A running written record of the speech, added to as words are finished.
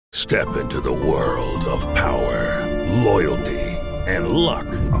Step into the world of power, loyalty, and luck.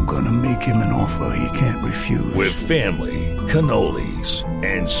 I'm gonna make him an offer he can't refuse. With family, cannolis,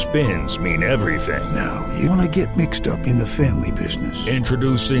 and spins mean everything. Now, you wanna get mixed up in the family business.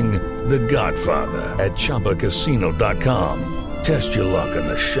 Introducing The Godfather at ChumbaCasino.com. Test your luck in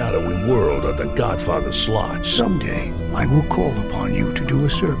the shadowy world of The Godfather slot. Someday, I will call upon you to do a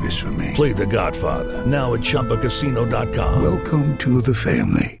service for me. Play The Godfather, now at ChumbaCasino.com. Welcome to the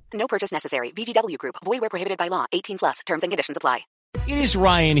family. No purchase necessary. VGW Group. Void where prohibited by law. 18 plus. Terms and conditions apply. It is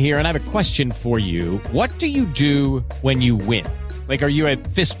Ryan here, and I have a question for you. What do you do when you win? Like, are you a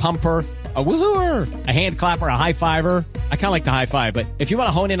fist pumper, a woohooer, a hand clapper, a high fiver? I kind of like the high five, but if you want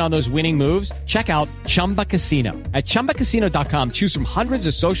to hone in on those winning moves, check out Chumba Casino. At ChumbaCasino.com, choose from hundreds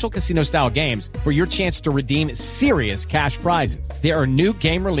of social casino-style games for your chance to redeem serious cash prizes. There are new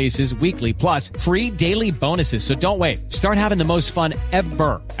game releases weekly, plus free daily bonuses. So don't wait. Start having the most fun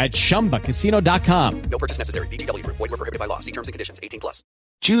ever at ChumbaCasino.com. No purchase necessary. VGW Group. Void where prohibited by law. See terms and conditions. 18 plus.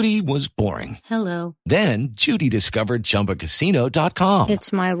 Judy was boring. Hello. Then Judy discovered ChumbaCasino.com.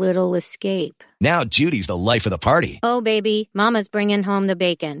 It's my little escape. Now Judy's the life of the party. Oh, baby, mama's bringing home the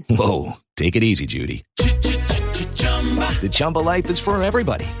bacon. Whoa, take it easy, Judy. The Chumba life is for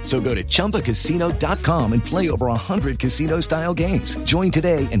everybody. So go to ChumbaCasino.com and play over 100 casino-style games. Join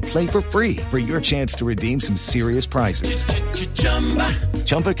today and play for free for your chance to redeem some serious prizes.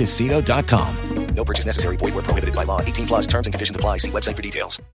 ChumbaCasino.com. No purchase necessary. Void where prohibited by law. 18 plus. Terms and conditions apply. See website for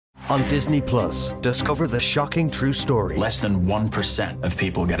details. On Disney Plus, discover the shocking true story. Less than 1% of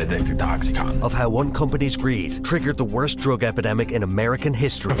people get addicted to Oxycontin. Of how one company's greed triggered the worst drug epidemic in American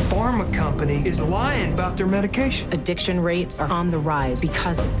history. A pharma company is lying about their medication. Addiction rates are on the rise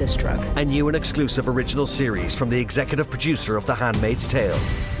because of this drug. A new and exclusive original series from the executive producer of The Handmaid's Tale.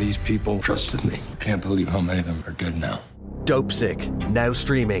 These people trusted me. Can't believe how many of them are dead now. Dopesick, now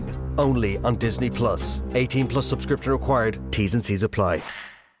streaming, only on Disney Plus. 18 plus subscription required. T's and C's apply.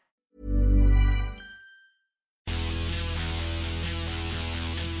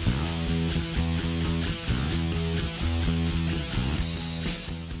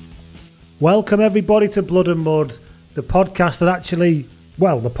 Welcome everybody to Blood and Mud, the podcast that actually,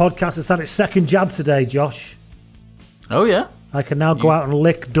 the podcast that's had its second jab today, Josh. Oh yeah? I can now go out and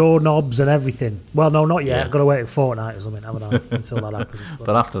lick doorknobs and everything. Well, no, not yet. Yeah. I've got to wait a fortnight or something, haven't I, until that happens.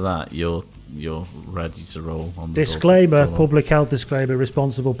 But after that, you're ready to roll on the disclaimer, public health disclaimer,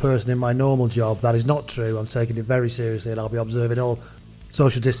 responsible person in my normal job. That is not true. I'm taking it very seriously and I'll be observing all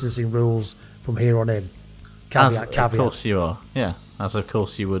social distancing rules from here on in. Caveat. Of course you are, yeah. As of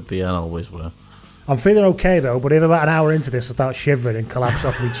course you would be and always were. I'm feeling okay though, but if about an hour into this I start shivering and collapse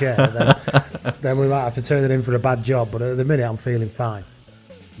off my chair, then we might have to turn it in for a bad job. But at the minute I'm feeling fine.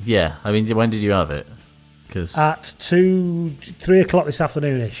 Yeah, I mean, when did you have it? Cause at 3 o'clock this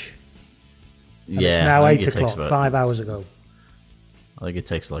afternoonish. And it's now 8 o'clock, 5 hours ago. I think it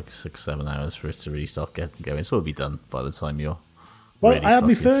takes like 6-7 hours for it to really start getting going. So it'll be done by the time you're. Well, really I had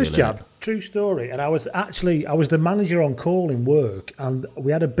my first jab, true story, and I was the manager on call in work, and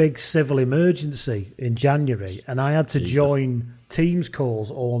we had a big civil emergency in January, and I had to join Teams calls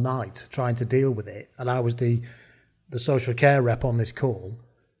all night trying to deal with it, and I was the social care rep on this call,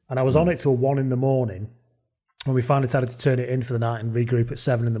 and I was on it till 1 a.m, when we finally decided to turn it in for the night and regroup at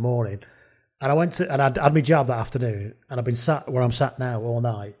 7 a.m, and I'd had my jab that afternoon, and I've been sat where I'm sat now all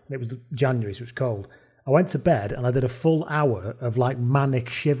night. It was January, so it was cold. I went to bed and I did a full hour of like manic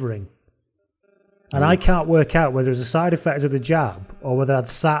shivering. And I can't work out whether it was a side effect of the jab or whether I'd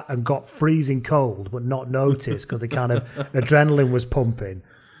sat and got freezing cold but not noticed because the kind of adrenaline was pumping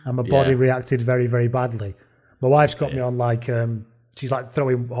and my body reacted very, very badly. My wife's got me on like, she's like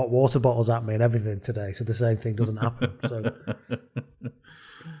throwing hot water bottles at me and everything today, so the same thing doesn't happen.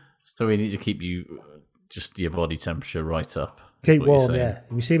 So we need to keep just your body temperature right up. Keep warm, yeah.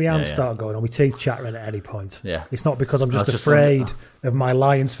 If you see my hands start going on, my teeth chattering at any point. Yeah. It's not because I'm just afraid of my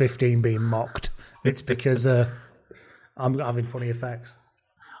Lions 15 being mocked. It's because I'm having funny effects.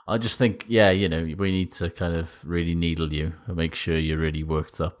 I just think, we need to kind of really needle you and make sure you're really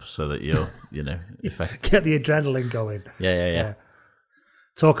worked up so that you're, effective. Get the adrenaline going. Yeah.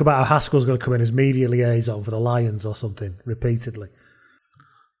 Talk about how Haskell's going to come in as media liaison for the Lions or something, repeatedly.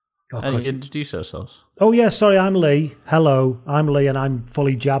 And introduce ourselves. Oh, yeah, sorry, I'm Lee. Hello, I'm Lee and I'm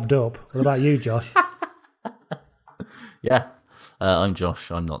fully jabbed up. What about you, Josh? Yeah, I'm Josh.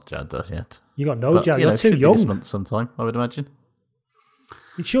 I'm not jabbed up yet. You got no jab. You're too young. This month sometime, I would imagine.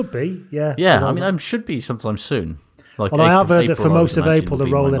 It should be, yeah. Yeah, I mean, I should be sometime soon. Like I have heard that for most of April they're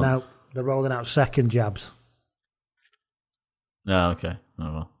rolling out second jabs. Oh, okay.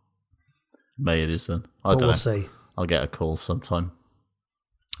 Oh, well. May it is then. I don't know. We'll see. I'll get a call sometime.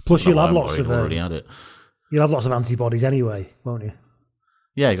 Plus, you'll have lots of already had it. You'll have lots of antibodies anyway, won't you?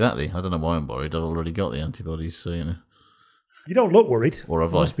 Yeah, exactly. I don't know why I'm worried. I've already got the antibodies, so you know. You don't look worried. Or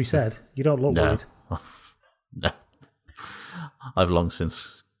have I? Must be said. You don't look worried. No. I've long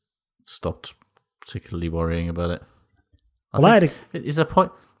since stopped particularly worrying about it. There's a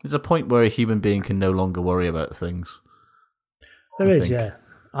point where a human being can no longer worry about things. Yeah.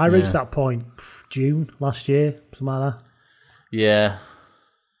 I reached that point June last year, something like that. Yeah.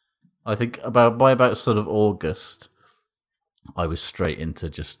 I think by about sort of August, I was straight into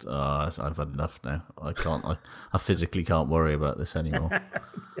just, I've had enough now. I physically can't worry about this anymore.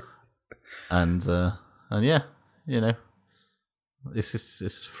 and yeah, you know,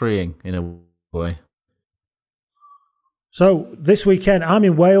 it's freeing in a way. So this weekend, I'm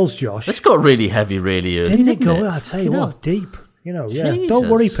in Wales, Josh. It's got really heavy, really early. Didn't it go? I tell you what, deep. You know, yeah. Don't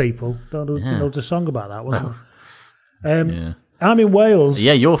worry, people. There's a song about that, wasn't there? I'm in Wales.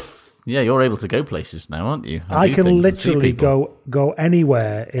 Yeah, you're able to go places now, aren't you? I can literally go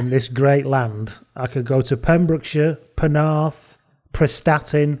anywhere in this great land. I could go to Pembrokeshire, Penarth,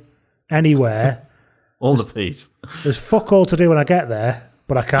 Prestatyn, anywhere. All the P's. There's fuck all to do when I get there,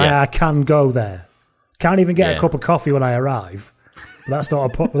 but I can go there. Can't even get a cup of coffee when I arrive. But that's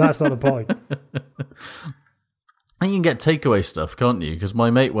not the point. And you can get takeaway stuff, can't you? Because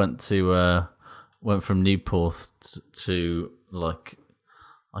my mate went from Newport to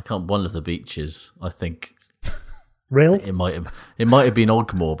one of the beaches. I think. Really? It might have been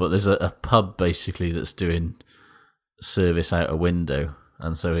Ogmore, but there's a pub basically that's doing service out a window,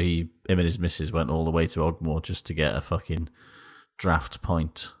 and so him and his missus went all the way to Ogmore just to get a fucking draft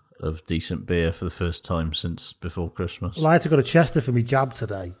pint of decent beer for the first time since before Christmas. Well, I had to go to Chester for my jab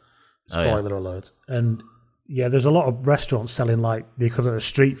today. Spoiler alert. And yeah, there's a lot of restaurants selling like the equivalent of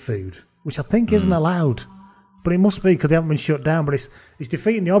street food, which I think isn't allowed. But it must be because they haven't been shut down. But it's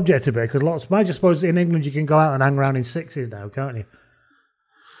defeating the object a bit because I just suppose in England you can go out and hang around in sixes now, can't you?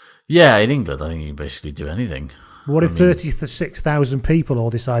 Yeah, in England I think you can basically do anything. What if 36,000 people all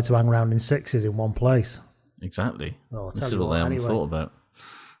decide to hang around in sixes in one place? Exactly. Oh, this is what they haven't thought about.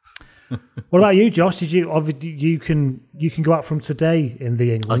 What about you, Josh? You can go out from today in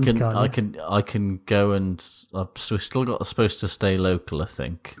the England? I can go and so we've still supposed to stay local, I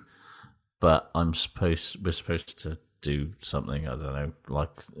think, but we're supposed to do something. I don't know,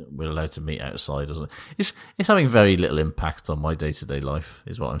 like we're allowed to meet outside or something. It's having very little impact on my day-to-day life,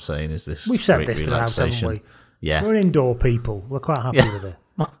 is what I'm saying. Is this we've said this to the house, haven't we? Yeah, we're indoor people. We're quite happy with it.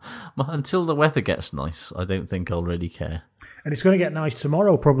 Until the weather gets nice, I don't think I'll really care. And it's going to get nice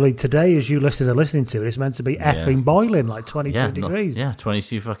tomorrow, probably today, as you listeners are listening to it. It's meant to be effing boiling, like 22 degrees.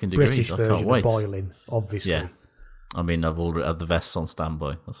 22 fucking degrees. British I version can't wait. of boiling, obviously. Yeah. I mean, I've already had the vests on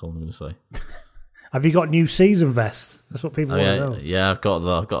standby. That's all I'm going to say. Have you got new season vests? That's what people want to know. Yeah, I've got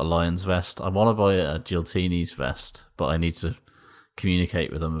a Lions vest. I want to buy a Giltini's vest, but I need to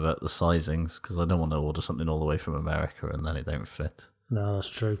communicate with them about the sizings because I don't want to order something all the way from America and then it don't fit. No, that's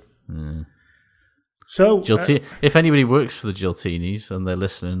true. Mm. So, if anybody works for the Giltinis and they're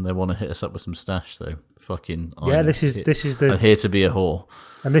listening, they want to hit us up with some stash, though. This is the. I'm here to be a whore,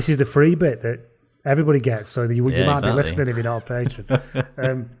 and this is the free bit that everybody gets. So you might be listening if you're not a patron.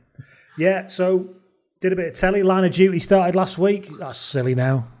 So did a bit of telly. Line of Duty started last week. That's silly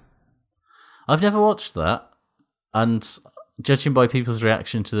now. I've never watched that, and judging by people's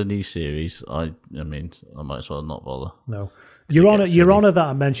reaction to the new series, I mean, I might as well not bother. No, Your Honour that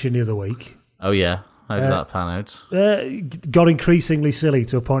I mentioned the other week. Oh yeah. How did that pan out? Got increasingly silly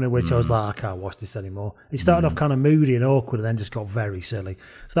to a point at which I was like, I can't watch this anymore. It started off kind of moody and awkward and then just got very silly.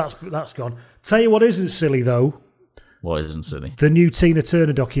 So that's gone. Tell you what isn't silly, though. What isn't silly? The new Tina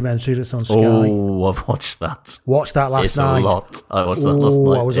Turner documentary that's on Sky. Oh, I've watched that. Watched that last night. It's a lot. I watched that last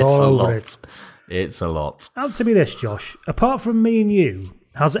night. I was all over it. It's a lot. Answer me this, Josh. Apart from me and you,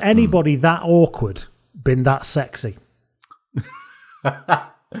 has anybody that awkward been that sexy?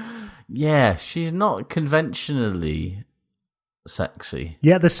 Yeah, she's not conventionally sexy.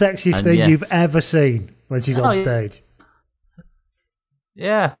 Yeah, the sexiest thing you've ever seen when she's on stage.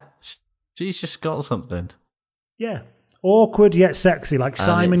 Yeah, she's just got something. Yeah, awkward yet sexy, like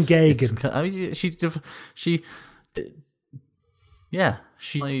Simon Gagan.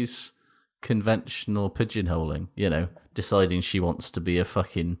 She's conventional pigeonholing. You know, deciding she wants to be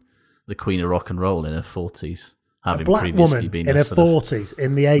the queen of rock and roll in her 40s. A black woman in her 40s,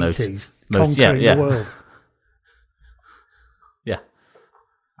 in the 80s, conquering the world. Yeah.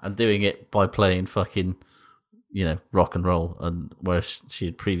 And doing it by playing fucking, rock and roll, and where she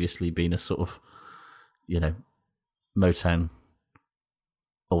had previously been a sort of, Motown,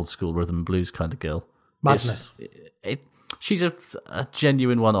 old school rhythm and blues kind of girl. Madness. She's a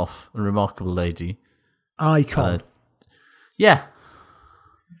genuine one-off and remarkable lady. Icon. Yeah.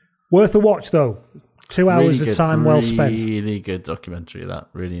 Worth a watch, though. 2 hours really of time well spent. Really good documentary, that.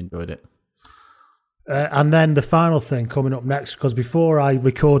 Really enjoyed it. And then the final thing coming up next, because before I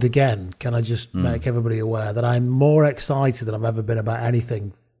record again, can I just make everybody aware that I'm more excited than I've ever been about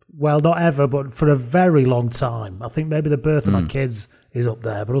anything. Well, not ever, but for a very long time. I think maybe the birth of my kids is up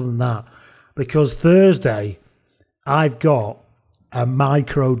there, but other than that, because Thursday, I've got a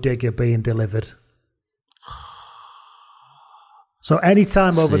micro digger being delivered. So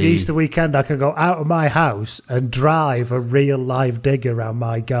anytime over the Easter weekend, I can go out of my house and drive a real live digger around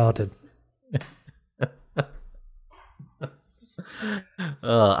my garden.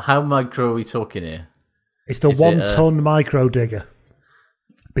 How micro are we talking here? It's the 1 ton micro digger.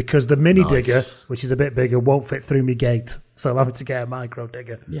 Because the mini digger, which is a bit bigger, won't fit through my gate. So I'm having to get a micro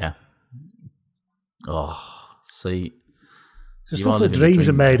digger. Yeah. Oh, see. It's the stuff that dreams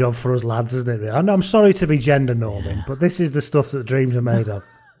are made of for us lads, isn't it? Really? I know, I'm sorry to be gender norming, but this is the stuff that dreams are made of.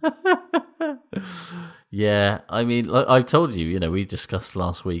 Yeah, I mean, like I told you, we discussed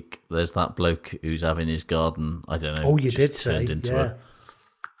last week, there's that bloke who's having his garden, I don't know. Oh, you did say,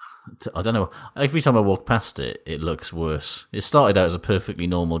 I don't know. Every time I walk past it, it looks worse. It started out as a perfectly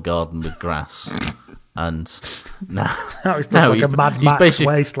normal garden with grass, and now it's like a Mad Max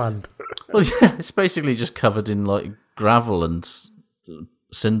wasteland. Well, yeah, it's basically just covered in like gravel and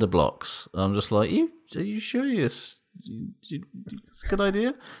cinder blocks. I'm just like, are you sure it's a good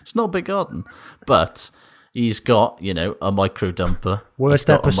idea? It's not a big garden, but he's got a micro dumper. Worst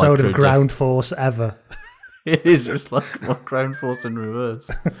episode of Ground Force ever. It is. It's like Ground Force in reverse.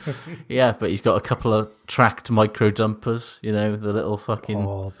 Yeah, but he's got a couple of tracked micro dumpers. The little fucking.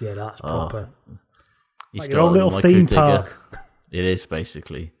 Oh yeah, that's proper. He's like got your own little theme park. It is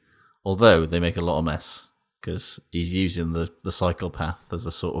basically, although they make a lot of mess because he's using the cycle path as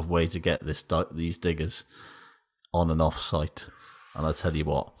a sort of way to get these diggers on and off site. And I tell you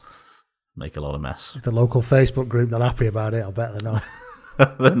what, make a lot of mess. If the local Facebook group not happy about it, I'll bet they're not.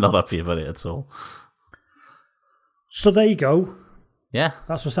 They're not happy about it at all. So there you go. Yeah.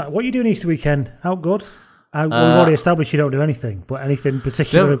 That's what's that. What are you doing Easter weekend? Out good? We've already established you don't do anything, but anything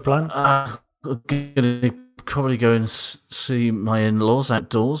particular planned? I'm going to probably go and see my in-laws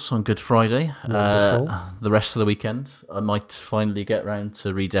outdoors on Good Friday. The rest of the weekend, I might finally get round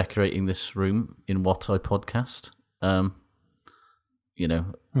to redecorating this room in what I podcast. A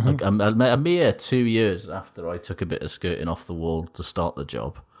mere 2 years after I took a bit of skirting off the wall to start the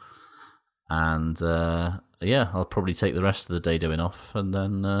job. And I'll probably take the rest of the day doing off, and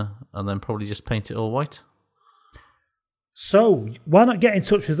then probably just paint it all white. So why not get in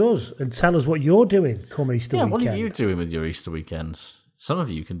touch with us and tell us what you're doing come Easter weekend? What are you doing with your Easter weekends? Some of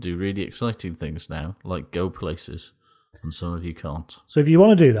you can do really exciting things now, like go places, and some of you can't. So if you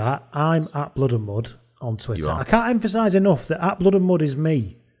want to do that, I'm at Blood and Mud on Twitter. I can't emphasise enough that at Blood and Mud is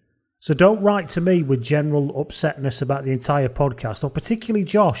me. So don't write to me with general upsetness about the entire podcast, or particularly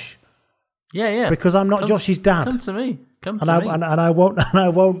Josh. Yeah. Because I'm not Josh's dad. Come to me. And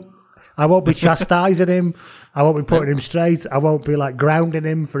I won't be chastising him. I won't be putting him straight. I won't be like grounding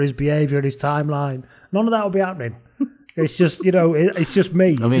him for his behaviour and his timeline. None of that will be happening. It's just it's just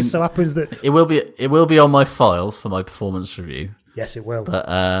me. It just so happens that it will be on my file for my performance review. Yes, it will.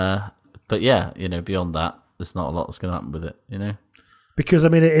 But yeah, beyond that, there's not a lot that's going to happen with it. Because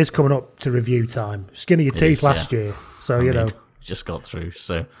it is coming up to review time. Skin of your teeth last year, so just got through.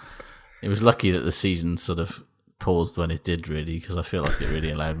 So it was lucky that the season sort of paused when it did, really, because I feel like it really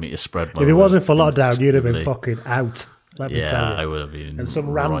allowed me to spread my. If it wasn't for lockdown, you'd have been fucking out. Let me tell you. I would have been. And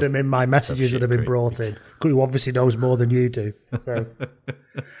some random in my messages would have been brought in, who obviously knows more than you do. So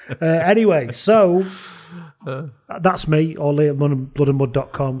anyway, so that's me, Ollie at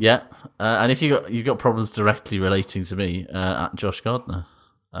bloodandmud.com. Yeah, and if you've got problems directly relating to me, at Josh Gardner,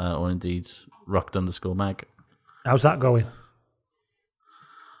 or indeed rocked_mag. How's that going?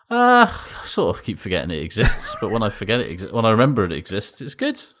 I sort of keep forgetting it exists, but when I when I remember it exists, it's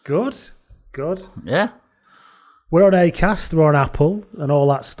good. Good. Yeah. We're on Acast, we're on Apple, and all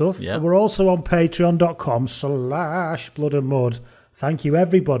that stuff. Yeah. We're also on patreon.com/bloodandmud. Thank you,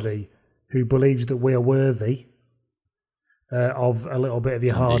 everybody who believes that we are worthy of a little bit of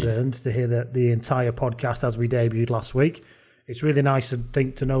your hard-earned to hear the entire podcast as we debuted last week. It's really nice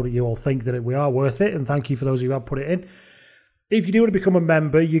to know that you all think that we are worth it, and thank you for those who have put it in. If you do want to become a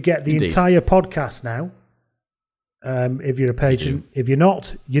member, you get the entire podcast now. If you're a patron. If you're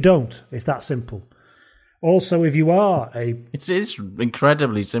not, you don't. It's that simple. Also, if you are It's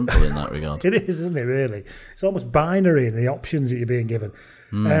incredibly simple in that regard. It is, isn't it, really? It's almost binary in the options that you're being given.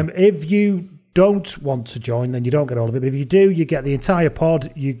 If you don't want to join, then you don't get all of it. But if you do, you get the entire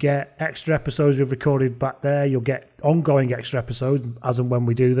pod. You get extra episodes we've recorded back there. You'll get ongoing extra episodes as and when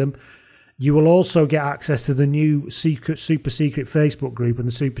we do them. You will also get access to the new super secret Facebook group and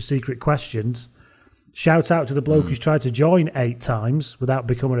the super secret questions. Shout out to the bloke who's tried to join 8 times without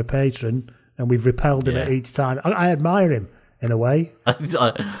becoming a patron, and we've repelled him at each time. I admire him in a way.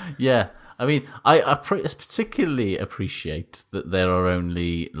 Yeah. I mean, I particularly appreciate that there are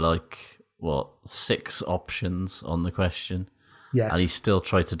only 6 options on the question. Yes. And he still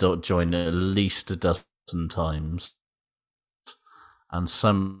tried to join at least a dozen times. And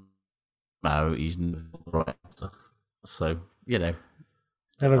somehow he's never right. So,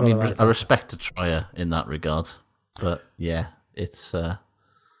 I respect a trier in that regard. But yeah, it's head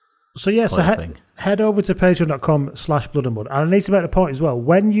over to patreon.com/bloodandmud. And I need to make the point as well,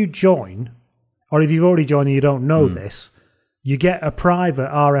 when you join, or if you've already joined and you don't know this, you get a private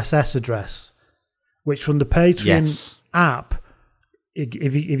RSS address, which from the Patreon app,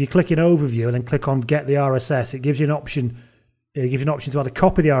 if you click in overview and then click on get the RSS, it gives you an option. It gives you an option to either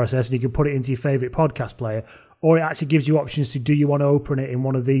copy the RSS and you can put it into your favourite podcast player, or it actually gives you options to do you want to open it in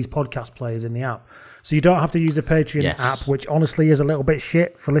one of these podcast players in the app. So you don't have to use a Patreon app, which honestly is a little bit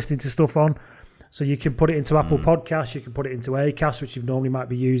shit for listening to stuff on. So you can put it into Apple Podcasts, you can put it into Acast, which you normally might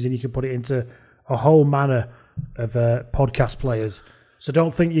be using, you can put it into a whole manner of podcast players. So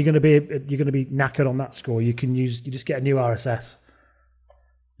don't think you're going to be knackered on that score. You just get a new RSS.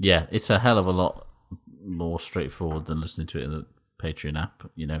 Yeah, it's a hell of a lot more straightforward than listening to it in the Patreon app.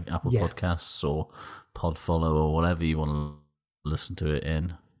 Apple Podcasts or Podfollow or whatever you want to listen to it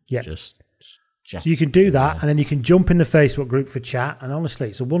in. Yeah. So you can do that, and then you can jump in the Facebook group for chat. And honestly,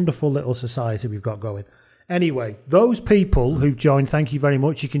 it's a wonderful little society we've got going. Anyway, those people who've joined, thank you very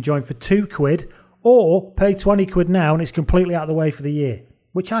much. You can join for £2 or pay £20 now, and it's completely out of the way for the year,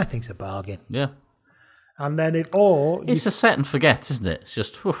 which I think's a bargain. Yeah. And then it's a set and forget, isn't it? It's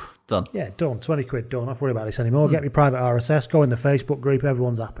just done. Yeah, done. £20 done. Not worry about this anymore. Get me private RSS. Go in the Facebook group.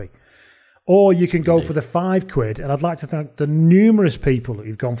 Everyone's happy. Or you can go for the £5, and I'd like to thank the numerous people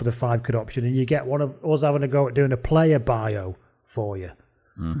who've gone for the £5 option, and you get one of us having a go at doing a player bio for you.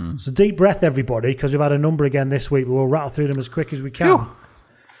 Mm-hmm. So deep breath, everybody, because we've had a number again this week. We'll rattle through them as quick as we can.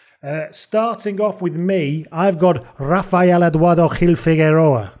 Starting off with me, I've got Rafael Eduardo Gil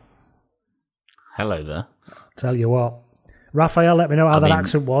Figueroa. Hello there. Tell you what. Rafael, let me know how that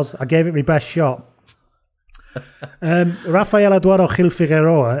accent was. I gave it my best shot. Rafael Eduardo Gil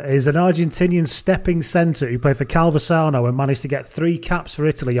Figueroa is an Argentinian stepping centre who played for Calvisano and managed to get 3 caps for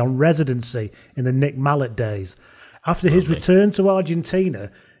Italy on residency in the Nick Mallet days. After his return to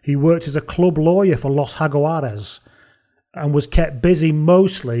Argentina, he worked as a club lawyer for Los Jaguares and was kept busy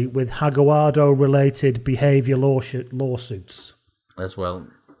mostly with Jaguaro-related behaviour lawsuits. As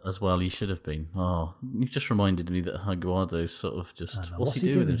well, he should have been. Oh, you just reminded me that Jaguardo's sort of just... What's he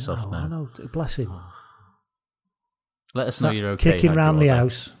doing with himself now? I know, bless him. Let us know you're okay. Kicking round the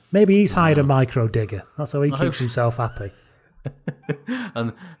house. Maybe he's hired a micro digger. That's how he keeps himself happy.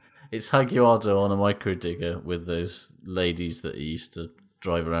 And it's Jaguardo on a micro digger with those ladies that he used to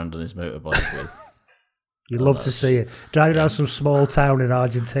drive around on his motorbike with. You'd love to see it. Driving around some small town in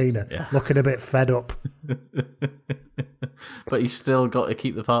Argentina, looking a bit fed up. But he's still got to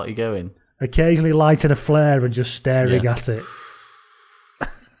keep the party going. Occasionally lighting a flare and just staring at it.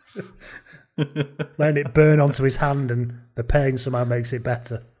 Letting it burn onto his hand, and the pain somehow makes it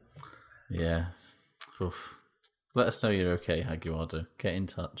better. Yeah. Oof. Let us know you're okay, Jaguardo. Get in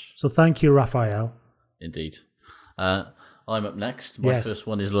touch. So thank you, Raphael. Indeed. I'm up next. My first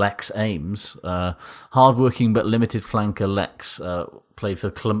one is Lex Ames. Hard-working but limited flanker Lex played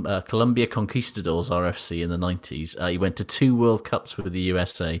for Colombia Conquistadors RFC in the 90s. He went to 2 World Cups with the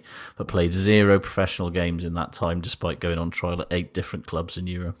USA, but played 0 professional games in that time, despite going on trial at 8 different clubs in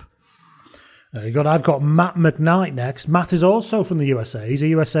Europe. I've got Matt McKnight next. Matt is also from the USA. He's a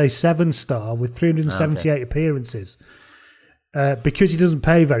USA 7-star with 378 appearances. Because he doesn't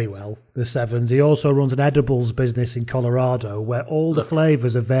pay very well, the 7s, he also runs an edibles business in Colorado where all the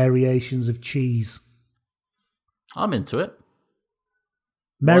flavours are variations of cheese. I'm into it.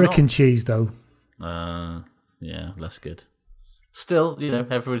 American cheese, though. Yeah, less good. Still,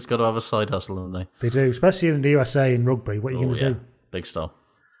 everybody's got to have a side hustle, haven't they? They do, especially in the USA in rugby. What are you going to do? Big star.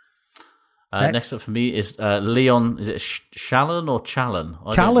 Next up for me is Leon. Is it Shallen or Challen?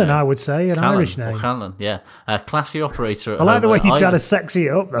 Callan, I would say, an Callan, Irish name. Or Callan, yeah. Classy operator. I like the way you try to sexy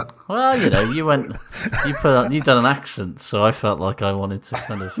it up, though. Well, you done an accent, so I felt like I wanted to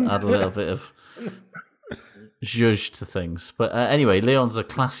kind of add a little bit of zhuzh to things. But anyway, Leon's a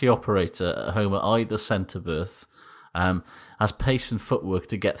classy operator at home at either centre berth. Has pace and footwork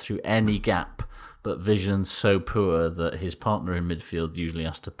to get through any gap. but vision so poor that his partner in midfield usually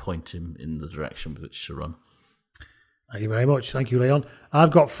has to point him in the direction with which to run. Thank you very much. Thank you, Leon.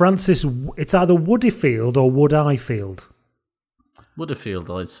 I've got Francis. It's either Woodyfield or Wood-I-Field.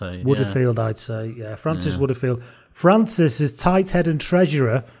 Wooderfield, I'd say. Wooderfield, I'd say. Yeah, Francis Wooderfield. Francis is tight head and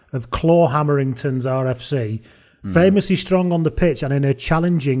treasurer of Clawhammerington's RFC, famously strong on the pitch and in her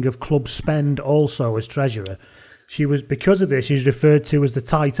challenging of club spend also as treasurer. Because of this, she's referred to as the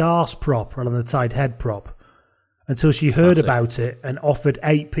tight arse prop rather than the tight head prop, until she heard about it and offered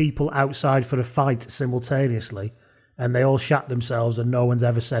 8 people outside for a fight simultaneously, and they all shat themselves and no one's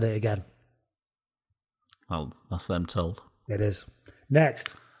ever said it again. Well, that's them told. It is.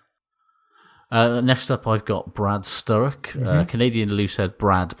 Next. Next up, I've got Brad Sturrock. Canadian loosehead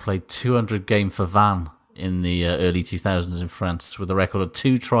Brad played 200 game for Vannes in the early 2000s in France with a record of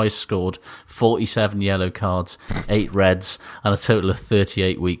 2 tries scored, 47 yellow cards, 8 reds, and a total of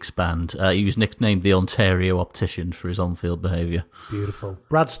 38 weeks banned. He was nicknamed the Ontario Optician for his on-field behaviour. Beautiful.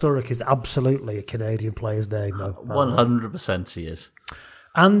 Brad Sturrock is absolutely a Canadian player's name, though. 100% he is.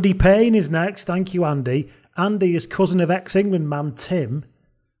 Andy Payne is next. Thank you, Andy. Andy is cousin of ex-England man Tim.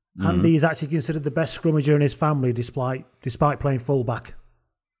 Andy is actually considered the best scrummager in his family despite playing fullback.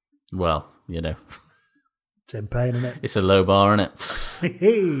 Well, you know. Tim Payne, isn't it? It's a low bar, isn't it?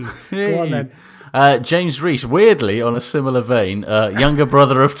 Go on then. James Rees, weirdly, on a similar vein, younger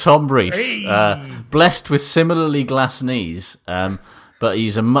brother of Tom Rees, blessed with similarly glass knees, but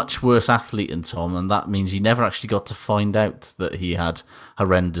he's a much worse athlete than Tom, and that means he never actually got to find out that he had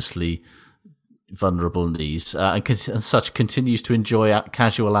horrendously vulnerable knees, and such continues to enjoy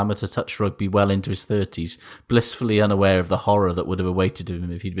casual amateur touch rugby well into his 30s, blissfully unaware of the horror that would have awaited him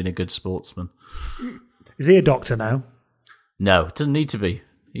if he'd been a good sportsman. Is he a doctor now? No, doesn't need to be.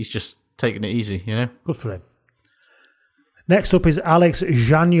 He's just taking it easy, you know? Good for him. Next up is Alex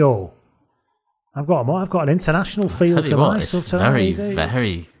Jagnot. I've got an international feel to my stuff tonight.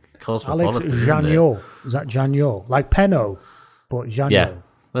 Very cosmopolitan. Alex Jagnot. Is that Jagnot? Like Penot, but Jagnot. Yeah.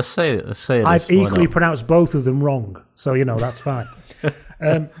 Let's say it. I've equally pronounced both of them wrong, so that's fine.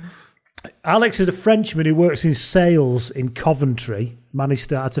 Alex is a Frenchman who works in sales in Coventry. Managed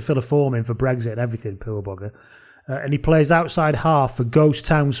to fill a form in for Brexit and everything, poor bugger. And he plays outside half for Ghost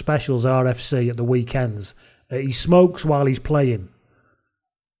Town Specials RFC at the weekends. He smokes while he's playing.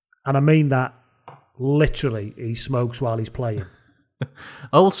 And I mean that literally, he smokes while he's playing.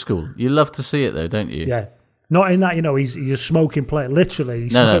 Old school. You love to see it though, don't you? Yeah. Not in that, he's just smoking play. Literally, he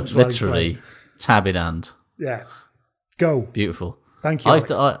smokes while he's playing. Tab in hand. Yeah. Go. Beautiful. Thank you, Alex.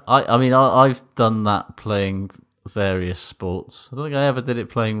 I've done that playing various sports. I don't think I ever did it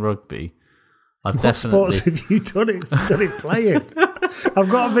playing rugby. What sports have you done it playing? I've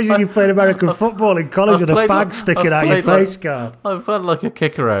got a vision you played American football in college with a fag sticking out your face guard. I've had like a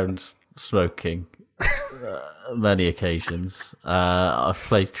kick around smoking many occasions. I've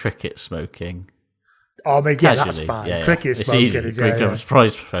played cricket smoking. Oh, I mean, yeah, that's fine. Yeah. Cricket smoking easy. I'm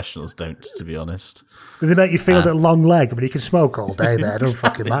surprised professionals don't, to be honest. Do they make you feel that long leg? I mean, you can smoke all day there. It doesn't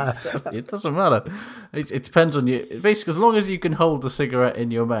fucking matter. It doesn't matter. It depends on you. Basically, as long as you can hold the cigarette in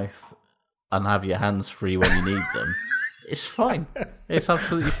your mouth and have your hands free when you need them, it's fine. It's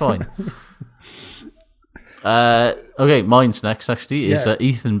absolutely fine. Okay, mine's next, actually, is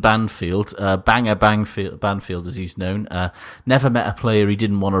Ethan Banfield. Banger Banfield, as he's known. Never met a player he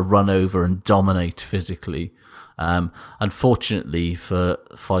didn't want to run over and dominate physically. Unfortunately for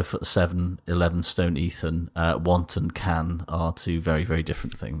 5'7", 11 stone Ethan, want and can are two very, very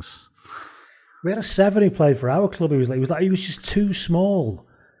different things. We had a 7 who played for our club. He was just too small.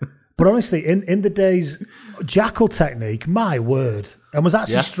 But honestly, in the days, jackal technique, my word, and was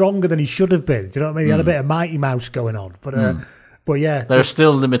actually stronger than he should have been. Do you know what I mean? He had a bit of Mighty Mouse going on. But yeah. There are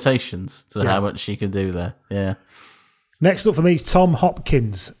still limitations to how much he can do there. Yeah. Next up for me is Tom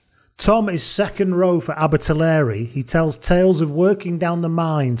Hopkins. Tom is second row for Abertillery. He tells tales of working down the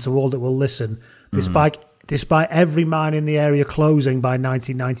mine to all that will listen, despite every mine in the area closing by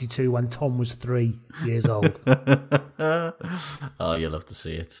 1992 when Tom was 3 years old. Oh, you love to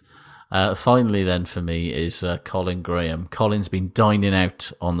see it. Finally, then, for me, is Colin Graham. Colin's been dining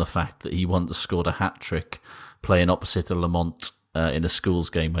out on the fact that he once scored a hat-trick playing opposite a Lamont in a schools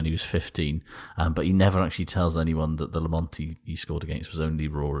game when he was 15, but he never actually tells anyone that the Lamont he scored against was only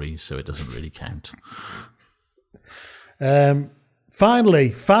Rory, so it doesn't really count.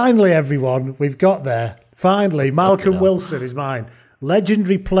 Finally, everyone, we've got there. Finally, Malcolm Wilson is mine.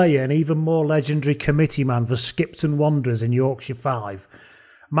 Legendary player and even more legendary committee man for Skipton Wanderers in Yorkshire 5.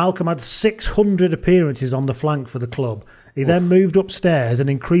 Malcolm had 600 appearances on the flank for the club. He then moved upstairs and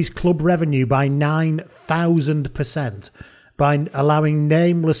increased club revenue by 9,000%. by allowing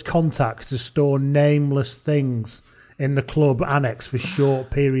nameless contacts to store nameless things in the club annex for short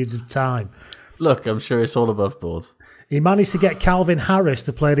periods of time. Look, I'm sure it's all above board. He managed to get Calvin Harris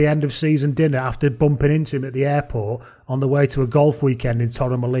to play the end-of-season dinner after bumping into him at the airport on the way to a golf weekend in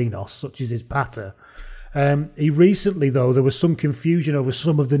Torremolinos, such as his patter. He recently, though, there was some confusion over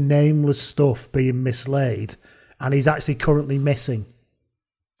some of the nameless stuff being mislaid, and he's actually currently missing.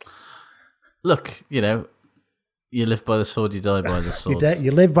 Look, you live by the sword, you die by the sword.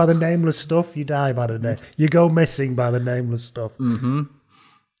 You live by the nameless stuff, you die by the name. You go missing by the nameless stuff. Mm-hmm.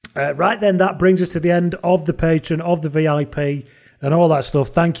 Right then, that brings us to the end of the Patreon, of the VIP, and all that stuff.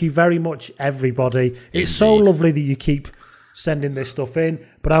 Thank you very much, everybody. Indeed. It's so lovely that you keep sending this stuff in,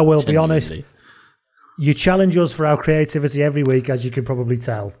 but I will be honest, you challenge us for our creativity every week, as you can probably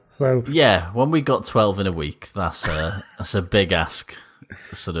tell. So yeah, when we got 12 in a week, that's a big ask,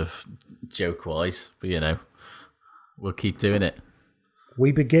 sort of joke-wise, but we'll keep doing it.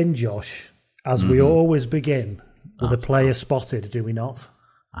 We begin, Josh, as we always begin, with a player spotted, do we not?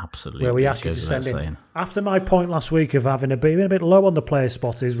 Absolutely. Where we ask you to send in. After my point last week of having been a bit low on the player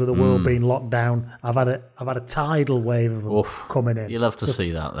spotters with the world being locked down, I've had a tidal wave of them coming in. You love to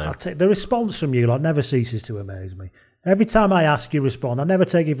see that, though. The response from you never ceases to amaze me. Every time I ask, you respond. I never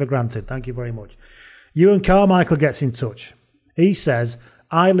take it for granted. Thank you very much. Ewan Carmichael gets in touch. He says,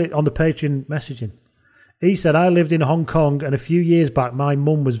 on the Patreon messaging, he said, I lived in Hong Kong and a few years back my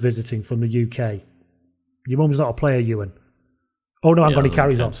mum was visiting from the UK. Your mum's not a player, Ewan. Oh, no, he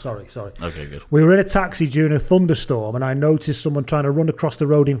carries on. Sorry. Okay, good. We were in a taxi during a thunderstorm and I noticed someone trying to run across the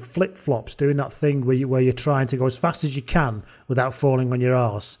road in flip-flops, doing that thing where you're trying to go as fast as you can without falling on your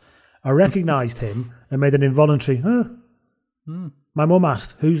arse. I recognised him and made an involuntary, huh? My mum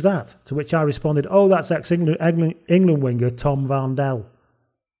asked, who's that? To which I responded, oh, that's ex-England winger Tom Vandell.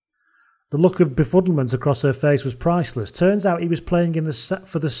 The look of befuddlement across her face was priceless. Turns out he was playing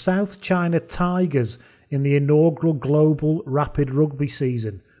for the South China Tigers in the inaugural global rapid rugby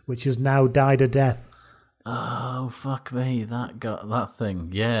season, which has now died a death. Oh, fuck me, that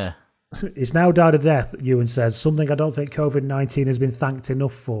thing, yeah. It's now died a death, Ewan says, something I don't think COVID-19 has been thanked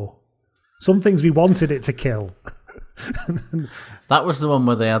enough for. Some things we wanted it to kill. That was the one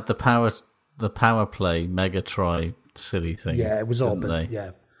where they had the power play, mega try silly thing. Yeah, it was open,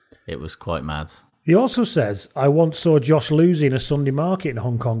 yeah. It was quite mad. He also says, I once saw Josh losing in a Sunday market in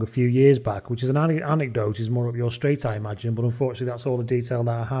Hong Kong a few years back, which is an anecdote, is more up your street, I imagine, but unfortunately that's all the detail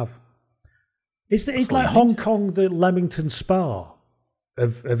that I have. It's like Hong Kong, the Leamington Spa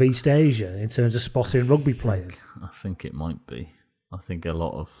of East Asia in terms of spotting rugby players. I think it might be. I think a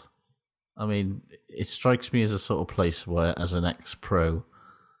lot of... it strikes me as a sort of place where, as an ex-pro,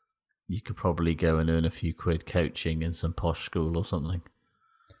 you could probably go and earn a few quid coaching in some posh school or something.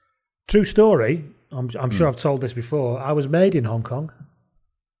 True story. I'm sure I've told this before. I was made in Hong Kong.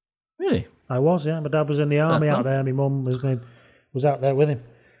 Really? I was, yeah. My dad was in the army out there. My mum was out there with him.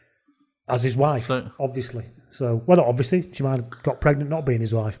 As his wife, obviously. So, well, not obviously. She might have got pregnant not being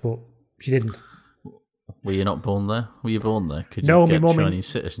his wife, but she didn't. Were you not born there? Were you born there? Could you get Chinese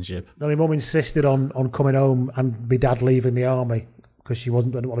citizenship? No, my mum insisted on coming home and my dad leaving the army because she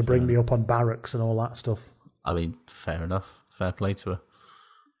didn't want to bring me up on barracks and all that stuff. Fair enough. Fair play to her.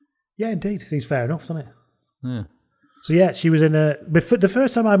 Yeah, indeed. Seems fair enough, doesn't it? Yeah. So, yeah, she was in the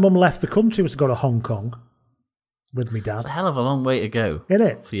first time my mum left the country was to go to Hong Kong with my dad. It's a hell of a long way to go. Isn't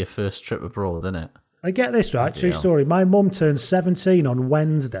it? For your first trip abroad, isn't it? I get this, right? True story. My mum turned 17 on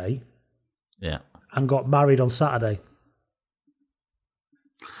Wednesday. Yeah. And got married on Saturday.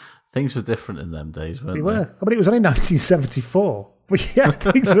 Things were different in them days, weren't they? They were. It was only 1974. But yeah,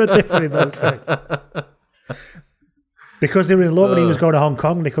 things were different in those days. Because they were in love and he was going to Hong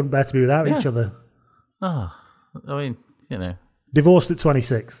Kong and they couldn't bear to be without each other. Oh, Divorced at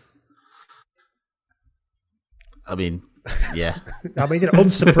 26. Yeah.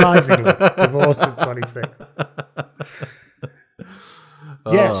 Unsurprisingly, divorced at 26.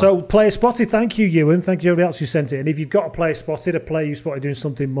 Yeah, so player spotted. Thank you, Ewan. Thank you, everybody else who sent it. And if you've got a player you spotted doing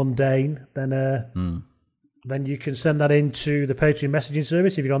something mundane, then you can send that into the Patreon messaging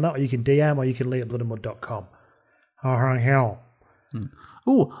service if you're on that, or you can DM, or you can leave at bloodandmud.com. Oh,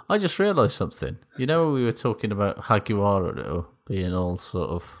 I just realised something. We were talking about Hagiwara being all sort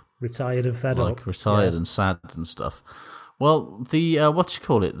of retired and fed up, retired and sad and stuff. Well, the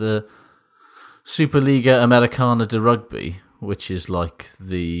the Superliga Americana de Rugby, which is like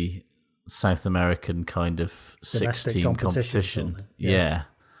the South American kind of 16 competition.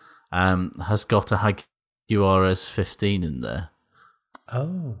 Has got a Hagiwares 15 in there.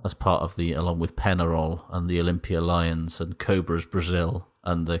 Oh. As part of along with Penarol and the Olympia Lions and Cobras Brazil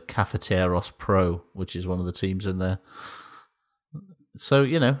and the Cafeteros Pro, which is one of the teams in there. So,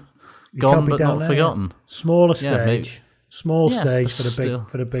 You gone can't be but down not there. forgotten. Smaller Yeah, maybe. stage. Small Yeah, stage but still.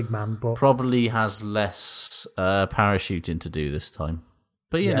 for the big man, but Probably has less parachuting to do this time.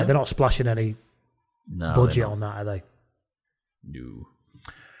 But, you know. they're not splashing any budget on that, are they? No.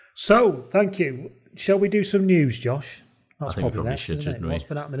 So, thank you. Shall we do some news, Josh? That's I think we probably next, should, isn't it? shouldn't we? What's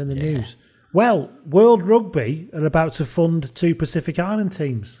been happening in the news? Well, World Rugby are about to fund 2 Pacific Island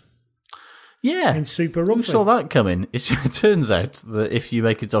teams. Yeah. In Super Rugby. Who saw that coming? It turns out that if you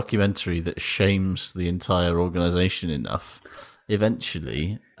make a documentary that shames the entire organisation enough,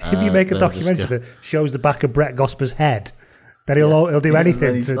 eventually... if you make a documentary that shows the back of Brett Gosper's head, then he'll do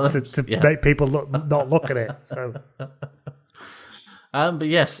anything to make people not look at it. So, but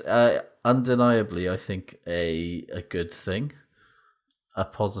yes, undeniably, I think a good thing, a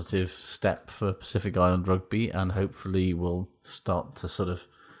positive step for Pacific Island rugby, and hopefully will start to sort of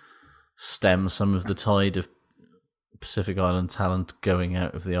stem some of the tide of Pacific Island talent going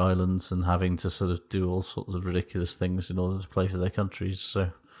out of the islands and having to sort of do all sorts of ridiculous things in order to play for their countries.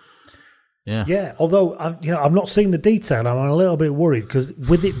 So, yeah. Although I've not seen the detail, I'm a little bit worried because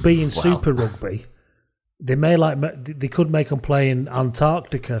with it being Super Rugby, they could make them play in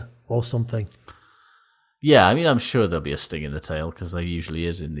Antarctica or something. Yeah, I mean, I'm sure there'll be a sting in the tail because there usually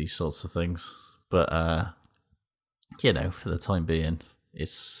is in these sorts of things. But for the time being, it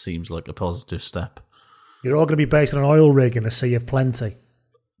seems like a positive step. You're all going to be based on an oil rig in a Sea of Plenty.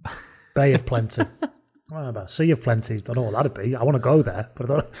 Bay of Plenty. I don't know about Sea of Plenty. I don't know what that'd be. I want to go there, but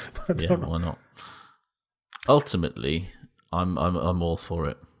I don't know. Why not? Ultimately, I'm all for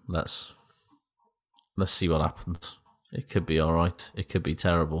it. Let's see what happens. It could be all right. It could be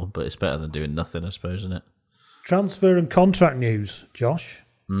terrible, but it's better than doing nothing, I suppose, isn't it? Transfer and contract news, Josh.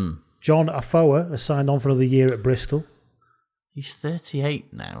 John Afoa has signed on for another year at Bristol. He's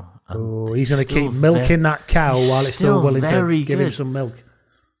 38 now. Oh, he's going to keep milking that cow while it's still willing to give him some milk.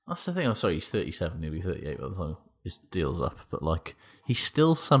 That's the thing. I'm sorry, he's 37. He'll be 38 by the time his deal's up. But, he's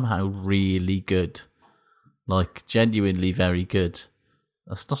still somehow really good. Genuinely very good.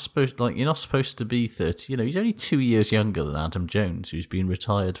 That's not supposed... you're not supposed to be 30. He's only 2 years younger than Adam Jones, who's been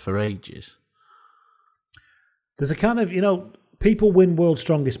retired for ages. There's a kind of, people win World's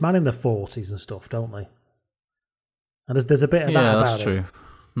Strongest Man in their 40s and stuff, don't they? And there's a bit of that about it. Yeah, that's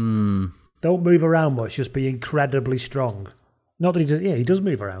true. Don't move around much, just be incredibly strong. Not that he does, he does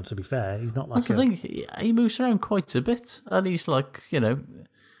move around, to be fair. He's not like that's the thing, he moves around quite a bit. And he's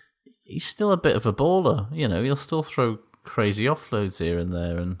he's still a bit of a baller. He'll still throw crazy offloads here and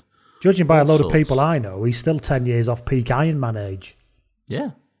there. And judging by a load of people I know, he's still 10 years off peak Ironman age.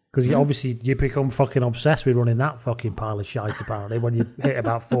 Yeah. Because obviously you become fucking obsessed with running that fucking pile of shite, apparently, when you hit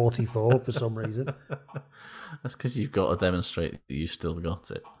about 44 for some reason. That's because you've got to demonstrate that you've still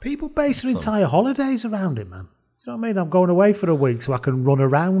got it. People base their entire holidays around it, man. You know what I mean? I'm going away for a week so I can run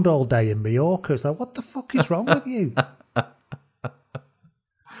around all day in Mallorca. It's like, what the fuck is wrong with you?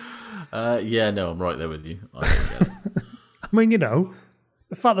 I'm right there with you. I don't get it. I mean,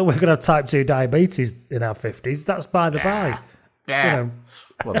 the fact that we're going to have type 2 diabetes in our 50s, that's by the by.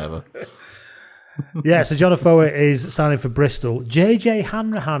 Whatever. So John Afoa is signing for Bristol. JJ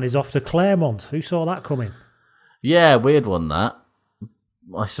Hanrahan is off to Claremont. Who saw that coming? Yeah, weird one, that.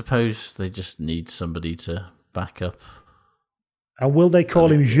 I suppose they just need somebody to back up. And will they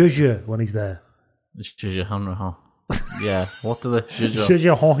call him Zhuzha when he's there? Zhuzha Hanrahan. Yeah, what do they...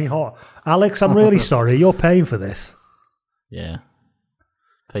 Zhuzha. Alex, I'm really sorry. You're paying for this. Yeah.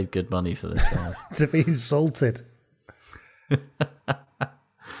 Paid good money for this. To be insulted.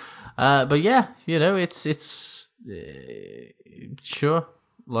 But yeah, it's sure.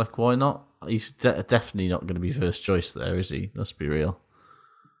 Why not? He's definitely not going to be first choice there, is he? Let's be real.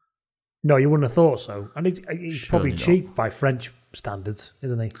 No, you wouldn't have thought so. And he's probably cheap not. by French standards,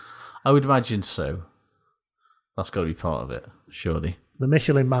 isn't he? I would imagine so. That's got to be part of it, surely. The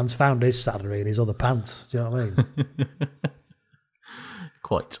Michelin man's found his salary in his other pants. Do you know what I mean?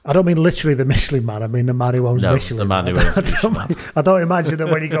 Quite. I don't mean literally the Michelin man. I mean the man who owns Michelin. The man who owns Michelin. I don't imagine that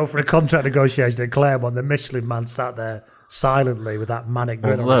when you go for a contract negotiation at Claremont, the Michelin man sat there silently with that manic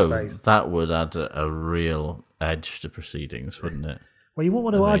grin on his face. That would add a real edge to proceedings, wouldn't it? Well, you wouldn't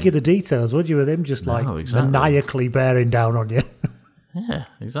want to argue the details, would you, with him just maniacally bearing down on you? Yeah,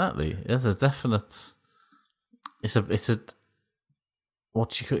 exactly. It's a definite... It's a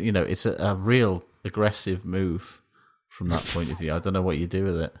real aggressive move from that point of view. I don't know what you do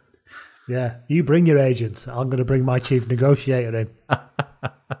with it. Yeah, you bring your agent. I'm going to bring my chief negotiator in.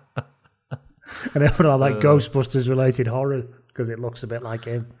 And everyone like Ghostbusters related horror because it looks a bit like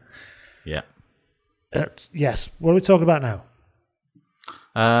him. Yeah. Yes. What are we talking about now?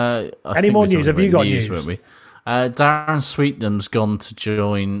 Any more news? Have you got news? Weren't we? Darren Sweetnam's gone to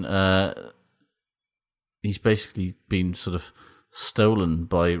join. He's basically been sort of stolen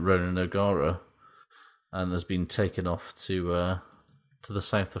by Ronan O'Gara and has been taken off to the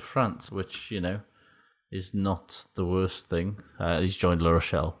south of France, which, is not the worst thing. He's joined La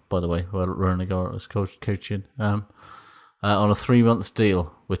Rochelle, by the way, where Ronan O'Gara was coaching, on a 3-month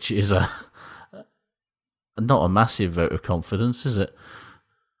deal, which is not a massive vote of confidence, is it?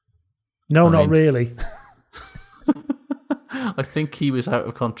 No, not really. I think he was out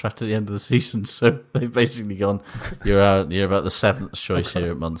of contract at the end of the season, so they've basically gone, you're out. You're about the 7th choice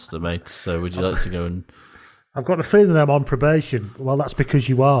here at Munster, mate. So would you like to go and... I've got a feeling I'm on probation. Well, that's because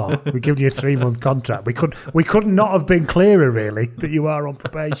you are. We're giving you a 3-month contract. We could not have been clearer, really, that you are on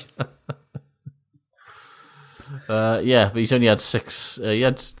probation. But he's only had 6. He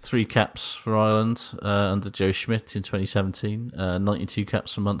had 3 caps for Ireland under Joe Schmidt in 2017. 92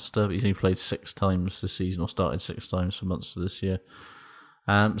 caps for Munster, but he's only played 6 times this season, or started 6 times for Munster this year.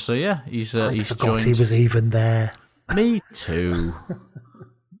 He's forgot joined. He was even there. Me too.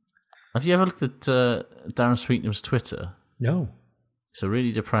 Have you ever looked at Darren Sweetnam's Twitter? No. It's a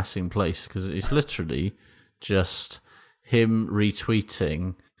really depressing place because it's literally just him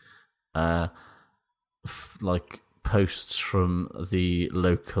retweeting like posts from the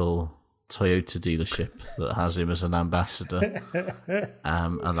local Toyota delership that has him as an ambassador,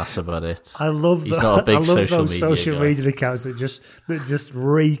 and that's about it. I love He's not a big social media accounts that just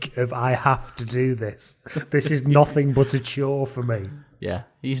reek of I have to do this. This is nothing but a chore for me. Yeah,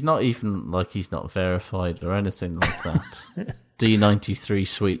 he's not even he's not verified or anything like that. D93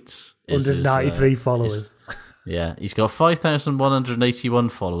 Sweets is 193 followers. He's got 5,181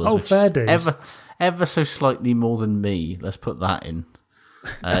 followers. Oh, which fair is dues. Ever so slightly more than me. Let's put that in.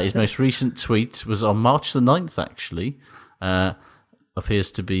 His most recent tweet was on March the 9th, actually.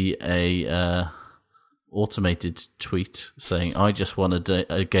 Appears to be a automated tweet saying, I just won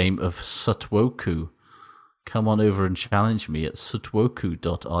a game of Sud-woke-u. Come on over and challenge me at Sud-woke-u.io,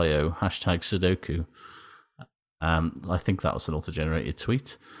 #Sudoku. I think that was an auto-generated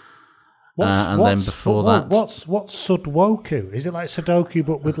tweet. Then before that... What's Sud-woke-u? Is it like Sudoku,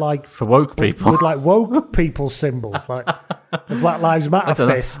 but with for woke people? With woke people symbols, like the Black Lives Matter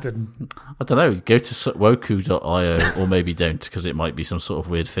fist? I don't know. Go to Sud-woke-u.io, or maybe don't, because it might be some sort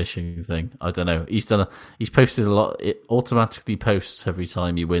of weird phishing thing. I don't know. He's posted a lot. It automatically posts every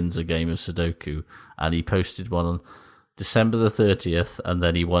time he wins a game of Sudoku, and he posted one on December the 30th, and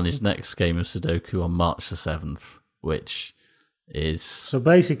then he won his next game of Sudoku on March the 7th, which... So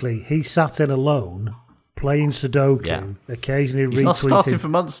basically, he sat in alone playing Sudoku, occasionally retweeting.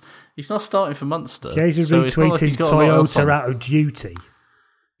 He's not starting for Munster. Occasionally retweeting Toyota out of duty.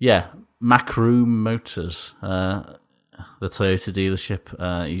 Yeah, Macroom Motors, the Toyota dealership.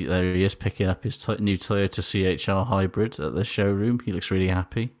 There he is picking up his new Toyota CHR hybrid at the showroom. He looks really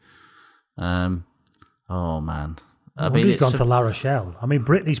happy. Oh man, he's gone to La Rochelle. I mean,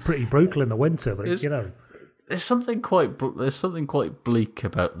 Brittany's pretty brutal in the winter, but There's something quite bleak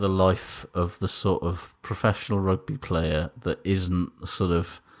about the life of the sort of professional rugby player that isn't sort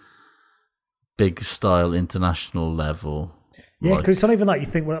of big style international level. Yeah, because it's not even like you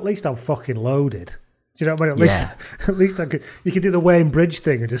think, well, at least I'm fucking loaded. Do you know what I mean? At least I could. You could do the Wayne Bridge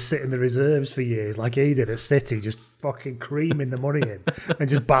thing and just sit in the reserves for years, like he did at City, just fucking creaming the money in and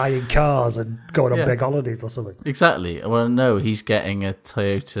just buying cars and going on big holidays or something. Exactly. Well, no, he's getting a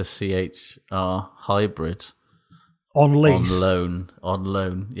Toyota CHR hybrid. On lease. On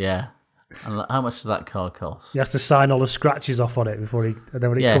loan, yeah. And how much does that car cost? He has to sign all the scratches off on it before and then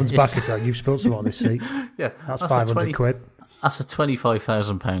when he comes back, he's like, you've spilled some on this seat. Yeah. That's 500 quid. That's a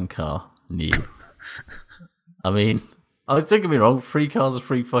 £25,000 car, new. I mean, don't get me wrong, free car's a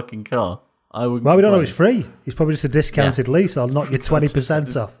free fucking car. Well, we don't know it's free. It's probably just a discounted lease. I'll knock you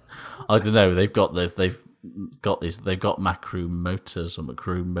 20% off. I don't know. They've got Macroom Motors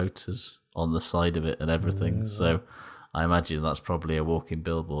on the side of it and everything. So I imagine that's probably a walking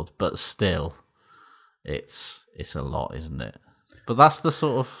billboard. But still, it's a lot, isn't it? But that's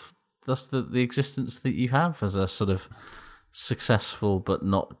the existence that you have as a sort of successful but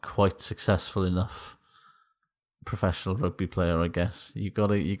not quite successful enough professional rugby player, I guess. You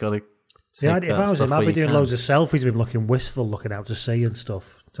gotta. See, if I was him, I'd be doing loads of selfies of him looking wistful, looking out to sea and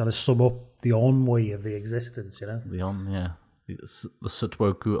stuff, trying to sum up the ennui of the existence, you know? The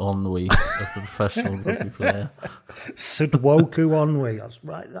Sud-woke-u Ennui of the professional rugby player. Sud-woke-u Ennui. Let's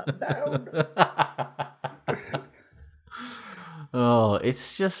write that down. Oh,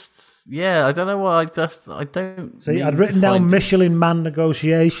 it's just, I don't know why. I don't. See, I'd written down Michelin Man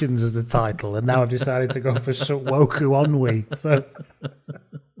Negotiations as the title, and now I've decided to go for Sud-woke-u Ennui. So.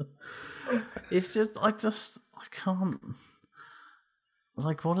 It's just, I can't.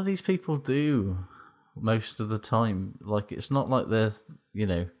 Like, what do these people do most of the time? Like, it's not like they're,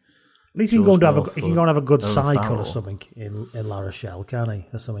 At least he can go and have a good Owen cycle Farrell. or something in La Rochelle, can he?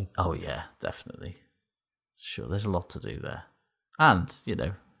 Or something. Oh yeah, definitely. Sure, there's a lot to do there, and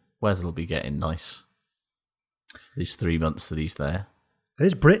weather will be getting nice. These 3 months that he's there. It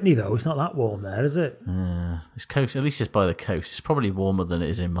is Brittany though. It's not that warm there, is it? It's coast. At least it's by the coast. It's probably warmer than it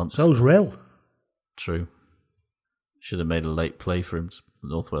is in Munster. So's Rill. True. Should have made a late play for him.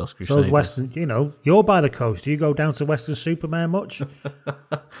 North Wales Crusaders. So's Western. You're by the coast. Do you go down to Western Supermare much?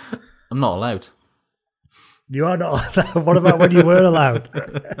 I'm not allowed. You are not allowed. What about when you were allowed?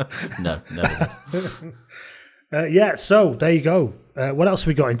 No, never did. So there you go. What else have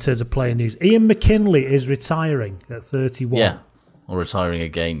we got in terms of player news? Ian McKinley is retiring at 31. Yeah, or retiring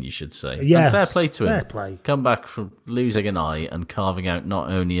again, you should say. Yeah, fair play to him. Fair play. Come back from losing an eye and carving out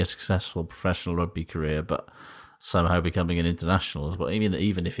not only a successful professional rugby career, but somehow becoming an international as well. I mean,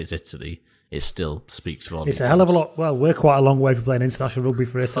 even if it's Italy, it still speaks volumes. It's a hell of a lot. Well, we're quite a long way from playing international rugby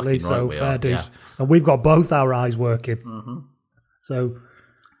for Italy, so fair dues. Yeah. And we've got both our eyes working. Mm-hmm. So,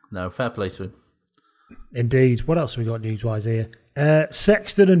 no, fair play to him. Indeed. What else have we got news-wise here?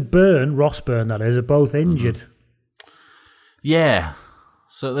 Sexton and Ross Byrne, that is, are both injured. Mm-hmm. Yeah.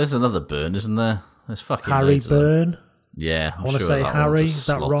 So there's another Byrne, isn't there? There's fucking Harry Byrne. Yeah, I want to say Harry. Is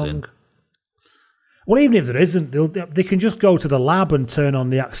that wrong? Well, even if there isn't, they can just go to the lab and turn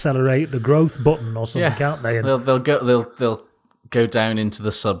on the accelerate the growth button or something, can't they? And they'll go down into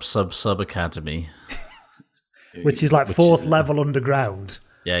the sub academy, which is like fourth level underground.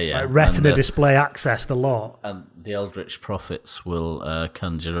 Yeah. Like retina display accessed a lot. And the Eldritch Prophets will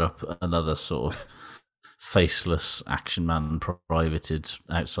conjure up another sort of faceless action man privated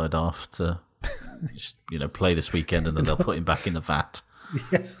outside half to just, play this weekend, and then they'll put him back in the vat.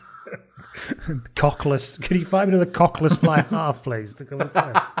 Yes. Cockless. Can you find me another cockless fly half, please, to come and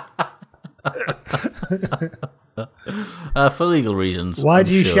play? For legal reasons. Why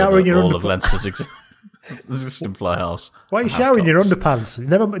do you shower in your all of Leinster's existing fly halves? Why are you showering your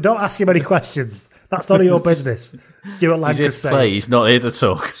underpants? Don't ask him any questions. That's none of your business. Stuart Lancaster. He's here to play. He's not here to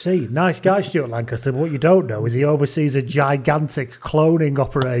talk. See, nice guy, Stuart Lancaster. But what you don't know is he oversees a gigantic cloning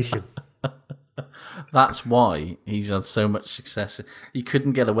operation. That's why he's had so much success. He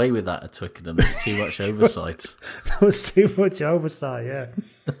couldn't get away with that at Twickenham. There's too much oversight. There was too much oversight, yeah.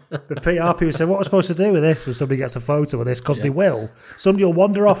 The PR people said, what we're supposed to do with this when somebody gets a photo of this? Because they will. Somebody will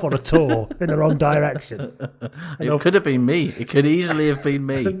wander off on a tour in the wrong direction. It could have been me. It could easily have been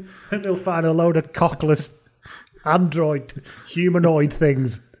me. And they'll find a load of cockless android humanoid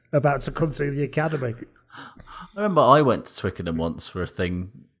things about to come through the academy. I remember I went to Twickenham once for a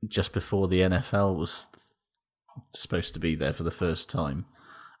thing just before the NFL was supposed to be there for the first time,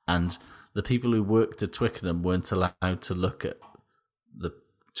 and the people who worked at Twickenham weren't allowed to look at the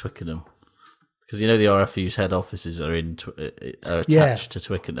Twickenham, because the RFU's head offices are attached to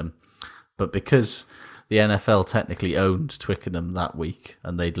Twickenham, but because the NFL technically owned Twickenham that week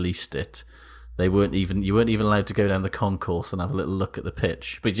and they'd leased it, you weren't even allowed to go down the concourse and have a little look at the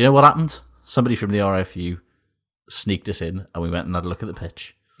pitch. But you know what happened? Somebody from the RFU sneaked us in and we went and had a look at the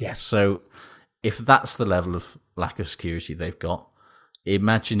pitch. Yes. So if that's the level of lack of security they've got,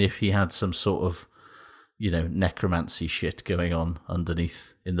 imagine if he had some sort of, necromancy shit going on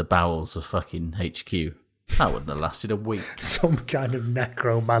underneath in the bowels of fucking HQ. That wouldn't have lasted a week. Some kind of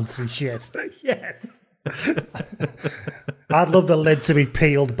necromancy shit. Yes. I'd love the lid to be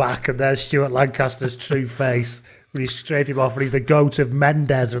peeled back and there's Stuart Lancaster's true face. When you strafe him off and he's the goat of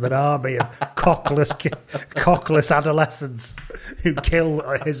Mendez with an army of cockless adolescents who kill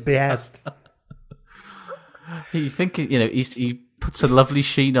at his behest. You think, he puts a lovely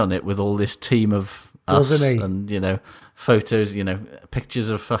sheen on it with all this team of us and, photos, pictures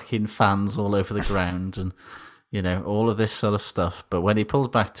of fucking fans all over the ground and, all of this sort of stuff. But when he pulls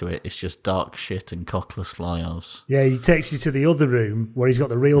back to it, it's just dark shit and cockless fly halves. Yeah, he takes you to the other room where he's got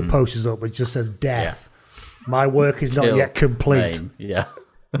the real posters up which just says death. Yeah. My work is not yet complete. Name. Yeah.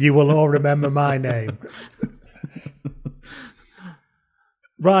 You will all remember my name.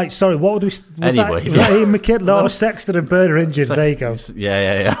 Right, sorry, what would we... Was that Ian McKinley? No, Sexton and Byrne are injured. There you go.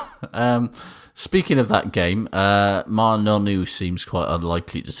 Yeah. Speaking of that game, Nonu seems quite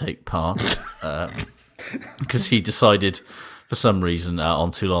unlikely to take part because he decided, for some reason, on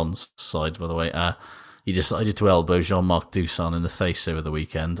Toulon's side, by the way, he decided to elbow Jean-Marc Dusan in the face over the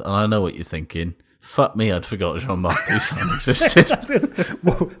weekend. And I know what you're thinking. Fuck me, I'd forgot Jean-Marc Dusan existed.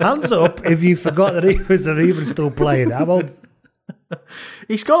 Well, hands up if you forgot that he was even still playing.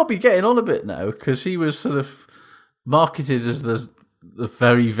 He's got to be getting on a bit now because he was sort of marketed as the the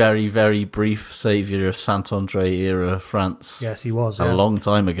very, very, very brief saviour of Saint-André era France. Yes, he was. A long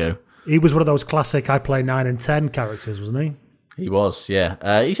time ago. He was one of those classic I Play 9 and 10 characters, wasn't he? He was,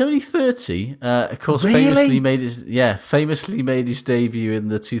 yeah. He's only 30. Of course, really? famously made his debut in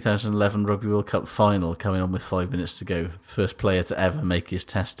the 2011 Rugby World Cup final, coming on with 5 minutes to go. First player to ever make his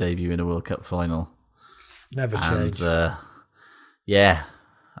Test debut in a World Cup final. Never changed.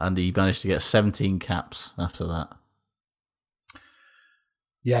 And he managed to get 17 caps after that.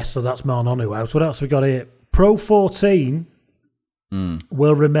 Yes, so that's Marn Ennui out. What else have we got here? Pro 14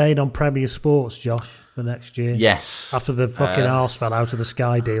 will remain on Premier Sports, Josh, for next year. Yes. After the fucking arse fell out of the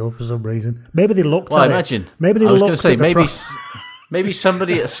Sky deal for some reason. Maybe they looked at imagine. it. Maybe they I was looked going to say, at maybe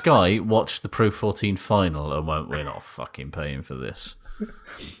somebody at Sky watched the Pro 14 final and went, we're not fucking paying for this.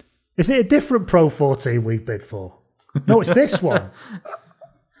 Is it a different Pro 14 we've bid for? No, it's this one.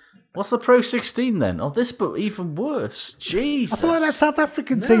 What's the Pro 16 then? Oh, this, but even worse. Jesus. I thought that South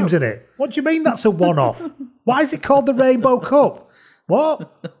African team's in it. What do you mean that's a one-off? Why is it called the Rainbow Cup? What?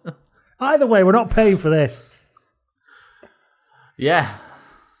 Either way, we're not paying for this. Yeah.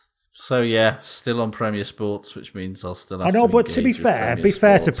 So, still on Premier Sports, which means I'll still have I know, to but to be fair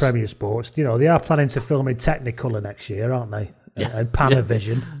to Premier Sports, they are planning to film in Technicolor next year, aren't they? Yeah. And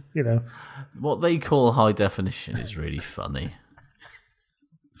Panavision, What they call high definition is really funny.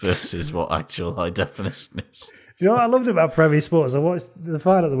 Versus what actual high definition is. Do you know what I loved about Premier Sports? I watched the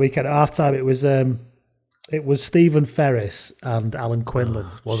final at the weekend. At half time, it was Stephen Ferris and Alan Quinlan,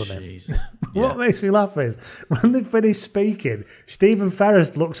 wasn't it? What makes me laugh is when they finish speaking, Stephen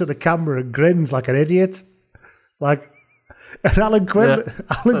Ferris looks at the camera and grins like an idiot, and Alan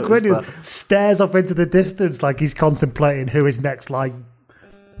Quinlan stares off into the distance like he's contemplating who his next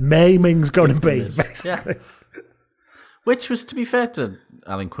maiming's going to be. Basically. Which was, to be fair to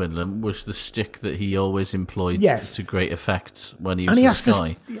Alan Quinlan, was the stick that he always employed to great effect when he was at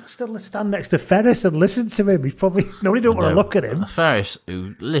Sky. He has to stand next to Ferris and listen to him. Nobody don't want to look at him. Ferris,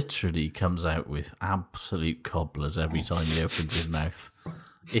 who literally comes out with absolute cobblers every time he opens his mouth.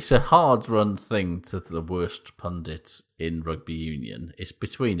 It's a hard-run thing to the worst pundits in rugby union. It's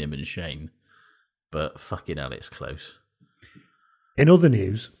between him and Shane. But fucking hell, it's close. In other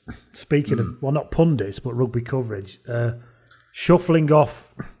news, speaking of, not pundits, but rugby coverage, shuffling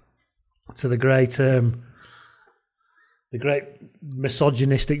off to the great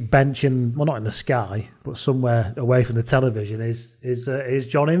misogynistic bench not in the Sky, but somewhere away from the television, is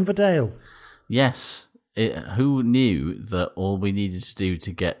John Inverdale. Yes. Who knew that all we needed to do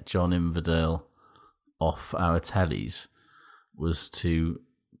to get John Inverdale off our tellies was to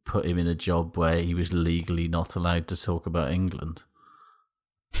put him in a job where he was legally not allowed to talk about England?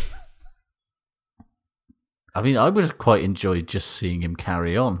 I mean, I would have quite enjoyed just seeing him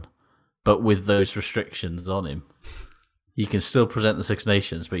carry on, but with those restrictions on him. He can still present the Six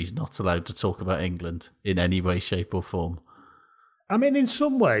Nations, but he's not allowed to talk about England in any way, shape or form. I mean, in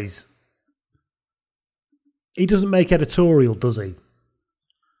some ways, he doesn't make editorial, does he?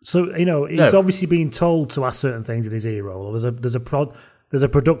 So, he's obviously been told to ask certain things in his E-roll. There's a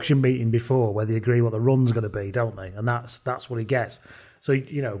production meeting before where they agree what the run's going to be, don't they? And that's what he gets. So,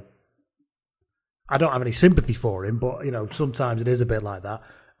 I don't have any sympathy for him, but, sometimes it is a bit like that.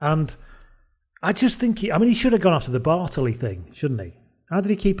 And I just think he should have gone after the Bartley thing, shouldn't he? How did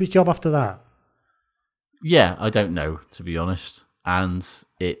he keep his job after that? Yeah, I don't know, to be honest. And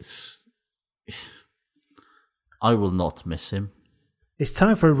I will not miss him. It's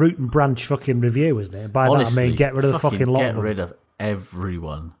time for a root and branch fucking review, isn't it? By that I mean get rid of the fucking lot of them. Get rid of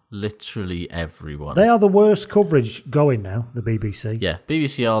everyone. Literally everyone. They are the worst coverage going now, the BBC. Yeah,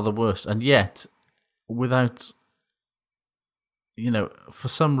 BBC are the worst. And yet, without, for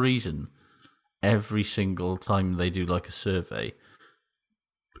some reason, every single time they do a survey,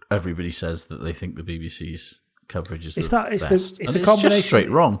 everybody says that they think the BBC's coverage is the best. It's a combination. Just straight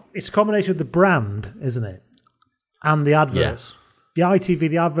wrong. It's a combination of the brand, isn't it? And the adverts. Yeah. The ITV,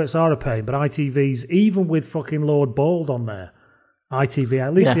 the adverts are a pain, but ITV's, even with fucking Lord Bald on there, ITV,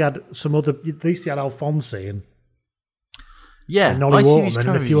 at least they had at least they had Alfonsi and Nolly Waterman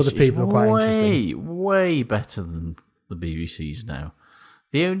and a few other people who are quite interesting. Way better than the BBC's now.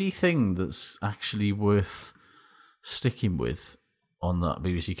 The only thing that's actually worth sticking with on that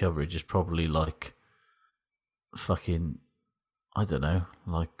BBC coverage is probably fucking, I don't know,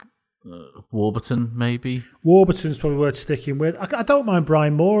 Warburton maybe. Warburton's probably worth sticking with. I don't mind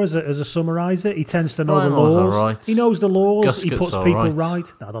Brian Moore as a summariser. He tends to know Brian the laws. Moore's all right. He knows the laws. Guscott's he puts people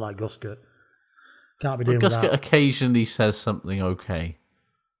right. No, I don't like Guscott. Can't be doing with that. Guscott occasionally says something okay.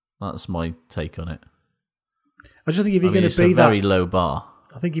 That's my take on it. I just think if you're going to be a very low bar.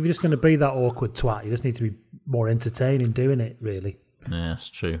 I think if you're just going to be that awkward twat, you just need to be more entertaining doing it, really. Yeah, it's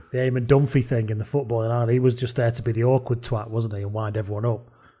true. The Eamon Dunphy thing in the football in Ireland, he was just there to be the awkward twat, wasn't he, and wind everyone up.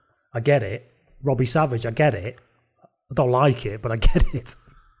 I get it. Robbie Savage, I get it. I don't like it, but I get it.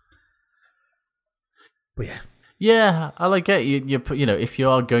 But yeah. Yeah, I like it. You know, if you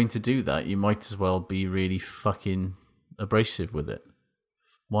are going to do that, you might as well be really fucking abrasive with it.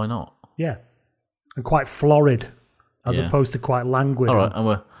 Why not? Yeah. And quite florid, as opposed to quite languid. All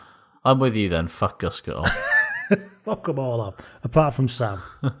right, I'm with you then. Fuck Gus Goodall. Fuck them all up, apart from Sam.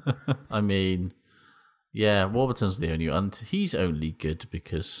 I mean, yeah, Warburton's the only one. And he's only good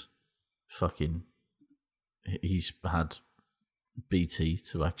because fucking he's had BT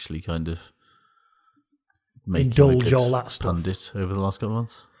to actually kind of make indulge all that stuff pundit over the last couple of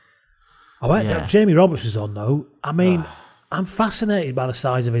months. I bet Jamie Roberts was on though. I mean, I'm fascinated by the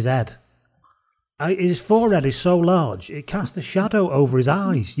size of his head. His forehead is so large, it casts a shadow over his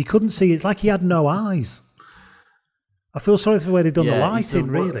eyes. You couldn't see it. It's like he had no eyes. I feel sorry for the way they've done the lighting,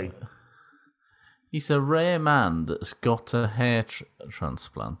 really. He's a rare man that's got a hair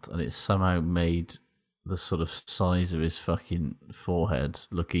transplant, and it's somehow made the sort of size of his fucking forehead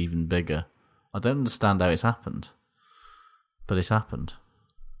look even bigger. I don't understand how it's happened, but it's happened.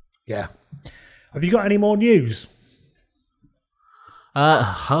 Yeah. Have you got any more news?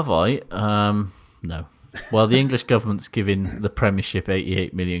 Have I? No. Well, the English government's giving the Premiership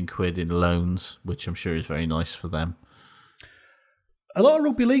 88 million quid in loans, which I'm sure is very nice for them. A lot of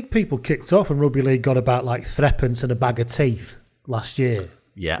rugby league people kicked off, and rugby league got about like threepence and a bag of teeth last year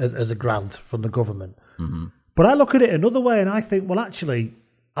as a grant from the government. Mm-hmm. But I look at it another way, and I think, well, actually,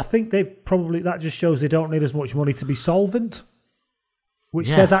 I think that just shows they don't need as much money to be solvent, which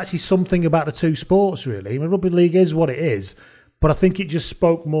says actually something about the two sports, really. I mean, rugby league is what it is, but I think it just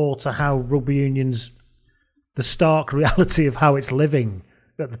spoke more to how rugby unions, the stark reality of how it's living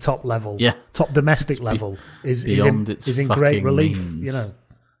at the top level, top domestic level, is in great relief, means. You know.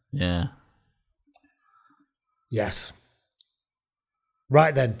 Yeah. Yes.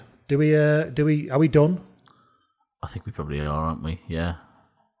 Right then, are we done? I think we probably are, aren't we? Yeah.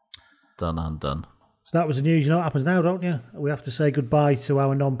 Done and done. So that was the news. You know what happens now, don't you? We have to say goodbye to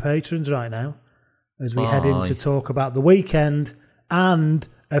our non-patrons right now as we head in to talk about the weekend and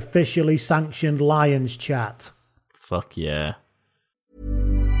officially sanctioned Lions chat. Fuck yeah.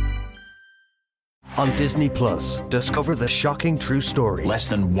 On Disney Plus, discover the shocking true story. Less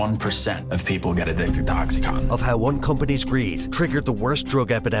than 1% of people get addicted to OxyContin. Of how one company's greed triggered the worst drug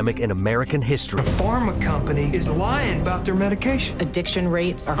epidemic in American history. A pharma company is lying about their medication. Addiction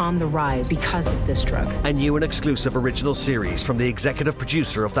rates are on the rise because of this drug. A new and exclusive original series from the executive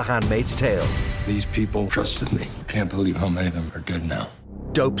producer of The Handmaid's Tale. These people trusted me. Can't believe how many of them are dead now.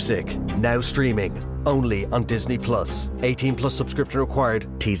 Dopesick, now streaming, only on Disney Plus. 18 plus subscription required.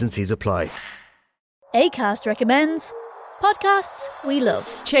 T's and C's apply. Acast recommends podcasts we love.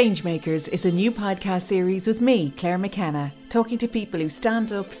 Changemakers is a new podcast series with me, Claire McKenna, talking to people who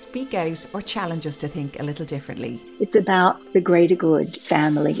stand up, speak out, or challenge us to think a little differently. It's about the greater good,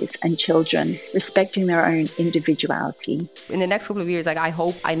 families and children respecting their own individuality. In the next couple of years, I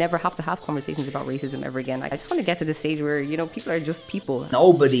hope I never have to have conversations about racism ever again. I just want to get to the stage where, people are just people.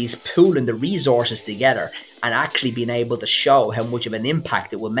 Nobody's pooling the resources together and actually being able to show how much of an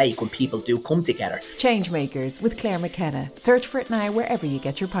impact it will make when people do come together. Changemakers with Claire McKenna. Search for it now wherever you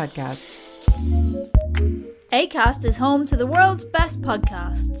get your podcasts. Acast is home to the world's best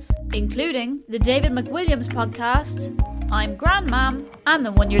podcasts, including the David McWilliams podcast, I'm Grandmam, and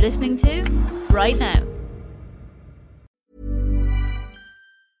the one you're listening to right now.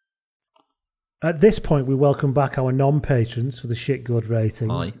 At this point, we welcome back our non-patrons for the shit good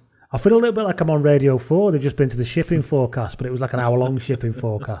ratings. Hi. I feel a little bit like I'm on Radio 4. They've just been to the shipping forecast, but it was like an hour-long shipping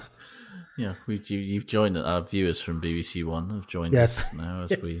forecast. Yeah, you've joined our viewers from BBC One have joined us now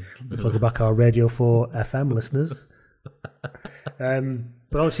as we welcome back our Radio 4 FM listeners. But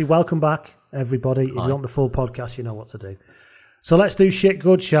obviously, welcome back, everybody. If you want the full podcast, you know what to do. So let's do shit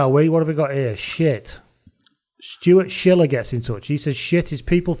good, shall we? What have we got here? Shit. Stuart Schiller gets in touch. He says shit is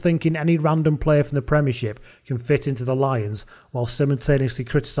people thinking any random player from the Premiership can fit into the Lions while simultaneously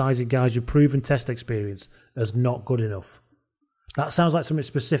criticising guys with proven test experience as not good enough. That sounds like something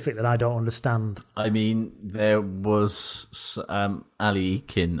specific that I don't understand. I mean, there was Ali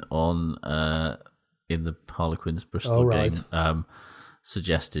Eakin on in the Harlequins Bristol game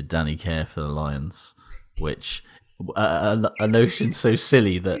suggested Danny Care for the Lions, which a notion so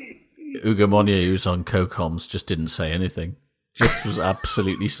silly that Ugo Monye, who's on co-coms, just didn't say anything. Just was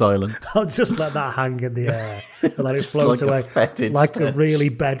absolutely silent. I'll just let that hang in the air and let it float away like a really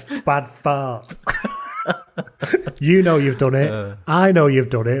bad fart. You know you've done it. I know you've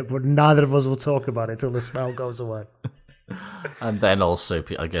done it, but neither of us will talk about it till the smell goes away. And then also,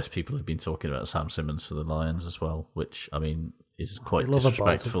 I guess people have been talking about Sam Simmons for the Lions as well, which, I mean, is quite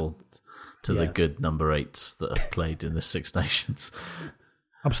disrespectful to the good number 8s that have played in the Six Nations.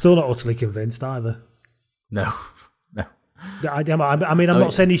 I'm still not utterly convinced either. No. I mean, I'm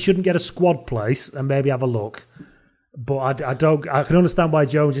not saying he shouldn't get a squad place and maybe have a look, but I can understand why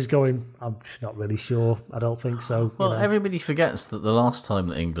Jones is going, I'm just not really sure. I don't think so. Well, everybody forgets that the last time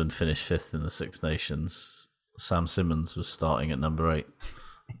that England finished 5th in the Six Nations, Sam Simmons was starting at number 8.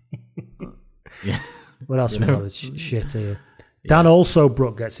 Yeah. What else we got? Shit here. Dan also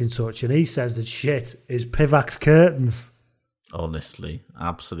Brook gets in touch and he says that shit is Pivac's curtains. Honestly,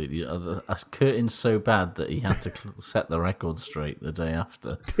 absolutely. A curtain's so bad that he had to set the record straight the day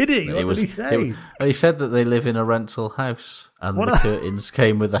after. Did he? What did he say? He said that they live in a rental house and the curtains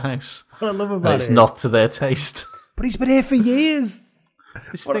came with the house. What I love about it's not to their taste. But he's been here for years.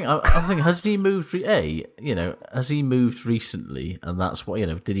 This thing, I think, has he moved? Has he moved recently? And that's what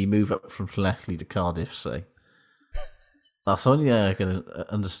Did he move up from Llanelli to Cardiff? Say, that's only going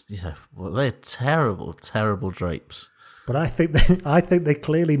to understand. Well, they're terrible, terrible drapes. But I think they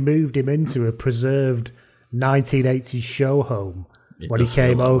clearly moved him into a preserved 1980s show home when he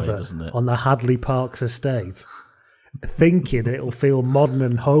came over on the Hadley Parks estate, thinking that it'll feel modern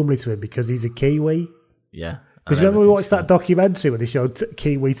and homely to him because he's a Kiwi. Yeah. Because remember we watched that documentary when they showed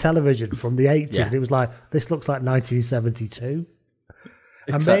Kiwi television from the 80s and it was like, this looks like 1972.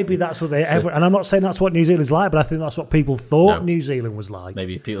 Exactly. And maybe that's what and I'm not saying that's what New Zealand's like, but I think that's what people thought New Zealand was like.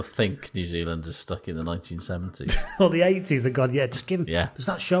 Maybe people think New Zealand is stuck in the 1970s. Or the 80s and gone, just give him. Yeah. There's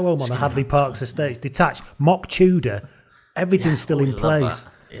that show home on the Hadley Parks estate. It's detached, mock Tudor, everything's still in place.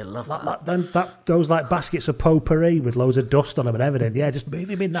 You love that. Those like baskets of potpourri with loads of dust on them and everything. Yeah, just move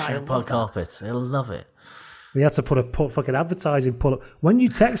him in that. Champagne carpets. He'll love it. We had to put fucking advertising pull-up. When you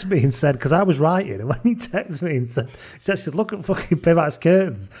text me and said, because I was writing, and when you text me and said, look at fucking Pivac's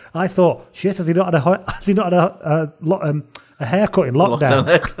curtains, I thought, shit, has he not had a haircut in lockdown?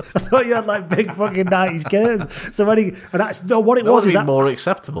 I thought you had like big fucking 90s curtains. So what it was is more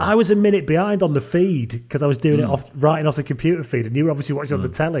acceptable. I was a minute behind on the feed because I was doing it writing off the computer feed, and you were obviously watching on the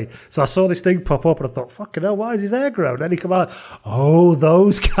telly. So I saw this thing pop up, and I thought, fucking hell, why is his hair grown? And then he come out,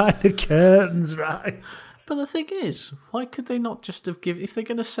 those kind of curtains, right? But the thing is, why could they not just have given... If they're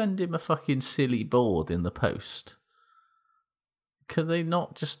going to send him a fucking silly board in the post, could they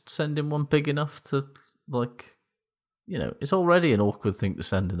not just send him one big enough to, it's already an awkward thing to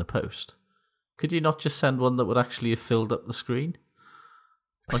send in the post. Could you not just send one that would actually have filled up the screen?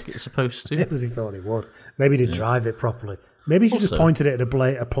 Like it's supposed to? Maybe they thought it would. Maybe he didn't drive it properly. Maybe he just pointed it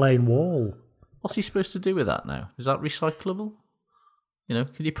at a plain wall. What's he supposed to do with that now? Is that recyclable? Can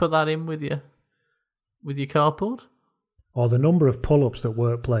you put that in with your cardboard? Or the number of pull-ups that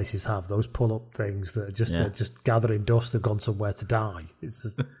workplaces have, those pull-up things that are just gathering dust, have gone somewhere to die. It's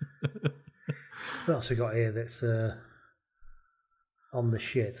just... What else we got here that's on the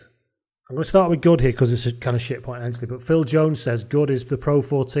shit? I'm going to start with good here because it's a kind of shit point, actually. But Phil Jones says, good is the Pro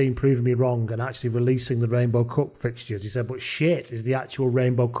 14 proving me wrong and actually releasing the Rainbow Cup fixtures. He said, but shit is the actual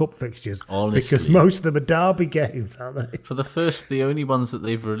Rainbow Cup fixtures. Honestly, because most of them are derby games, aren't they? For the only ones that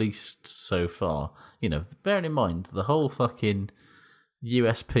they've released so far, bearing in mind, the whole fucking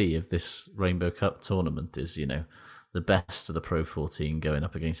USP of this Rainbow Cup tournament is, the best of the Pro 14 going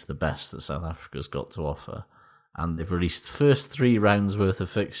up against the best that South Africa's got to offer. And they've released the first 3 rounds worth of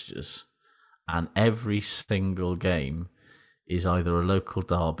fixtures. And every single game is either a local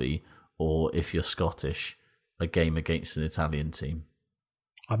derby or, if you're Scottish, a game against an Italian team.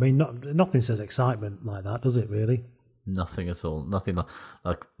 I mean, nothing says excitement like that, does it, really? Nothing at all. Nothing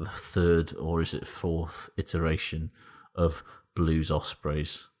like the 3rd, or is it 4th, iteration of Blues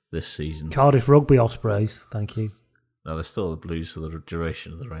Ospreys this season. Cardiff Rugby Ospreys, thank you. No, they're still the Blues for the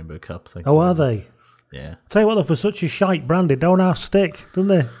duration of the Rainbow Cup. Are they? Yeah. Tell you what, though, for such a shite brand, it don't half stick, doesn't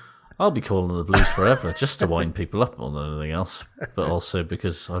they? I'll be calling them the Blues forever, just to wind people up more than anything else, but also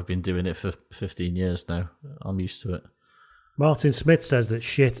because I've been doing it for 15 years now. I'm used to it. Martin Smith says that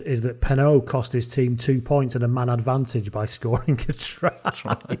shit is that Penaud cost his team 2 points and a man advantage by scoring a try.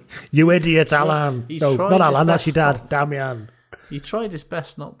 You idiot, Alan. No, not Alan, that's your dad. Damian. He tried his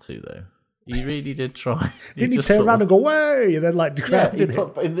best not to, though. He really did try. Didn't he turn around and go, way? And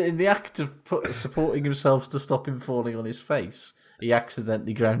then, in the act of supporting himself to stop him falling on his face, he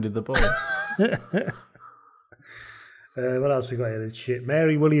accidentally grounded the ball. What else we got here? Shit.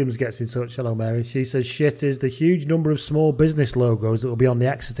 Mary Williams gets in touch. Hello, Mary. She says, shit is the huge number of small business logos that will be on the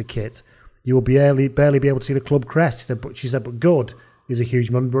Exeter kit. You will barely be able to see the club crest. She said, but good is a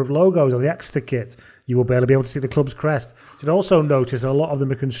huge number of logos on the Exeter kit. You will barely be able to see the club's crest. You should also notice that a lot of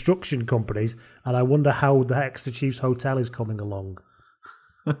them are construction companies, and I wonder how the Exeter Chiefs Hotel is coming along.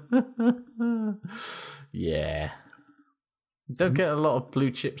 Yeah. Don't get a lot of blue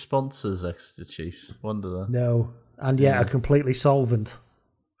chip sponsors, Exeter Chiefs. Wonder that. No. And yet are completely solvent.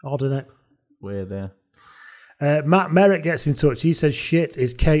 Odd, isn't it? Weird, yeah. Matt Merritt gets in touch. He says, shit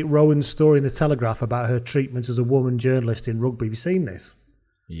is Kate Rowan's story in the Telegraph about her treatment as a woman journalist in rugby. Have you seen this?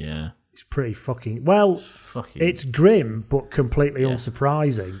 Yeah. It's pretty fucking... Well, it's grim, but completely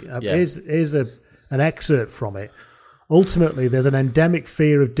unsurprising. Here's an excerpt from it. Ultimately, there's an endemic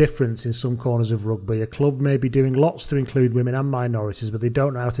fear of difference in some corners of rugby. A club may be doing lots to include women and minorities, but they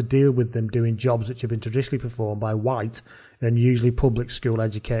don't know how to deal with them doing jobs which have been traditionally performed by white and usually public school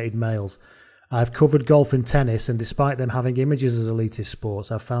educated males. I've covered golf and tennis, and despite them having images as elitist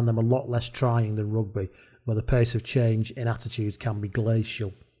sports, I've found them a lot less trying than rugby, where the pace of change in attitudes can be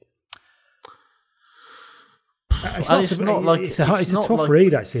glacial. It's a tough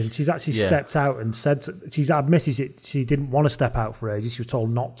read, actually. She's actually stepped out and said she's admitted it. She didn't want to step out for ages. She was told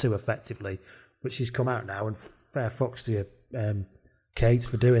not to, effectively, but she's come out now, and fair fucks to you, Kate,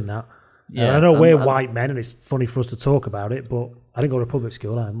 for doing that. I know we're white men, and it's funny for us to talk about it, but I didn't go to public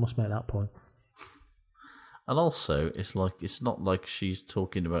school. I must make that point. And also, it's not like she's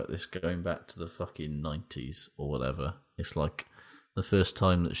talking about this going back to the fucking 90s or whatever. It's like the first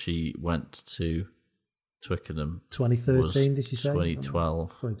time that she went to Twickenham. 2013, did she say? 2012.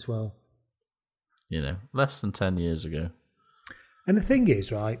 2012. Less than 10 years ago. And the thing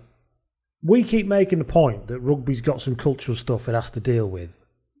is, right, we keep making the point that rugby's got some cultural stuff it has to deal with.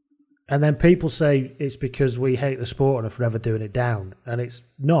 And then people say it's because we hate the sport and are forever doing it down. And it's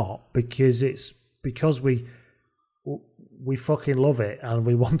not, because it's because we fucking love it and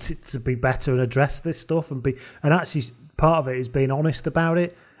we want it to be better and address this stuff and actually part of it is being honest about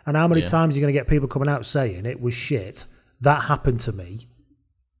it. And how many times are you going to get people coming out saying it was shit? That happened to me.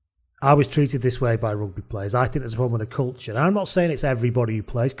 I was treated this way by rugby players. I think there's a problem with the culture. And I'm not saying it's everybody who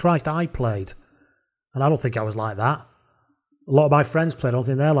plays. Christ, I played. And I don't think I was like that. A lot of my friends played. I don't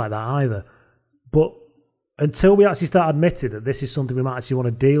think they're like that either. But until we actually start admitting that this is something we might actually want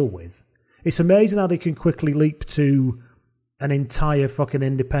to deal with, it's amazing how they can quickly leap to an entire fucking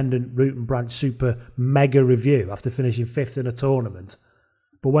independent root and branch super mega review after finishing 5th in a tournament.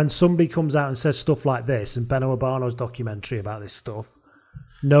 But when somebody comes out and says stuff like this, and Benno Urbano's documentary about this stuff,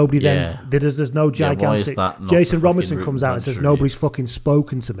 nobody then... There's no gigantic... Jason Robinson comes out and says, nobody's fucking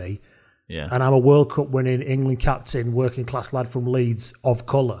spoken to me. Yeah. And I'm a World Cup winning England captain, working class lad from Leeds of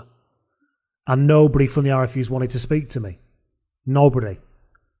colour. And nobody from the RFUs wanted to speak to me. Nobody.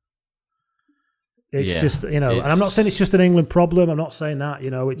 It's just, and I'm not saying it's just an England problem. I'm not saying that,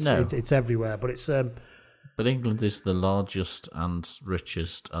 it's everywhere. But it's... But England is the largest and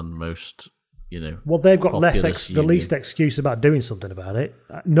richest and most, Well, they've got the least excuse about doing something about it.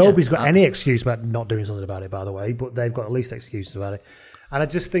 Nobody's got any excuse about not doing something about it, by the way, but they've got the least excuses about it. And I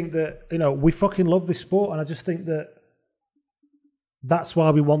just think that, we fucking love this sport, and I just think that that's why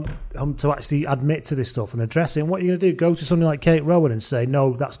we want them to actually admit to this stuff and address it. And what are you going to do? Go to something like Kate Rowan and say,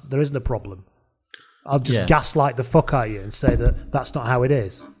 no, there isn't a problem. I'll just gaslight the fuck out of you and say that that's not how it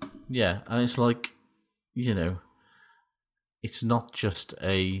is. Yeah, and it's like, it's not just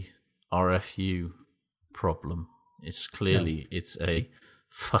a RFU problem. It's clearly, it's a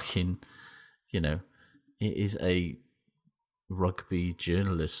fucking, it is a rugby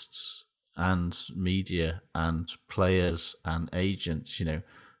journalists and media and players and agents,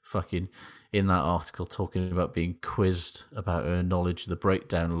 fucking in that article talking about being quizzed about her knowledge of the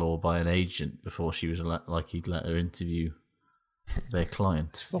breakdown law by an agent before she was he'd let her interview their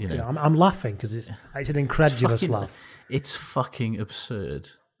client. I'm laughing because it's an incredulous laugh. It's fucking absurd,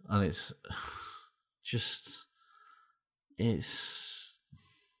 and it's just it's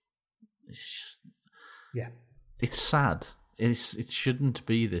sad. It shouldn't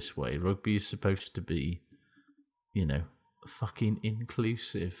be this way. Rugby is supposed to be, fucking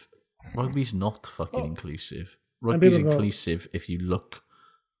inclusive. Rugby's not fucking inclusive. Rugby's inclusive if you look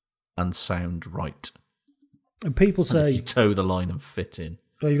and sound right. And people say... if you toe the line and fit in.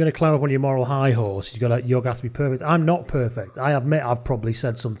 Well, you're going to climb up on your moral high horse. You're going to have to be perfect. I'm not perfect. I admit I've probably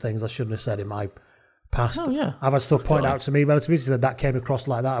said some things I shouldn't have said in my past. Oh, yeah. I've had stuff pointed out to me relatively that came across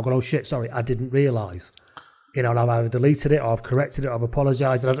like that. I've gone, oh shit, sorry, I didn't realise. And I've either deleted it or I've corrected it or I've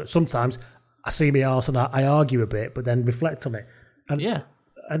apologised. And sometimes I see my arse and I argue a bit, but then reflect on it.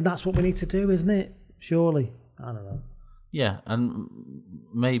 And that's what we need to do, isn't it? Surely. I don't know. Yeah, and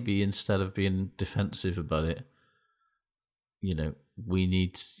maybe instead of being defensive about it, we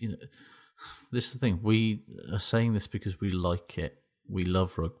need, this is the thing, we are saying this because we like it. We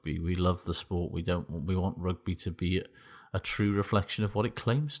love rugby. We love the sport. We want rugby to be a true reflection of what it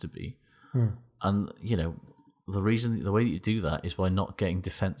claims to be. And, you know, the way that you do that is by not getting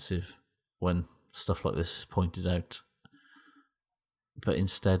defensive when stuff like this is pointed out, but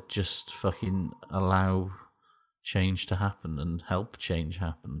instead just fucking allow change to happen and help change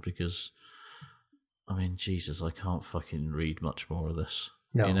happen. Because, I mean, Jesus, I can't fucking read much more of this.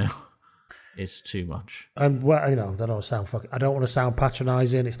 No. You know, it's too much. And well, you know, I don't want to sound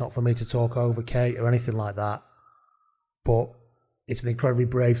patronising. It's not for me to talk over Kate or anything like that. But it's an incredibly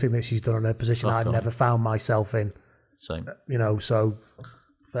brave thing that she's done in a position I've never found myself in. Same. You know, so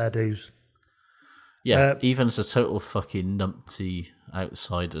fair dues. Yeah, even as a total fucking numpty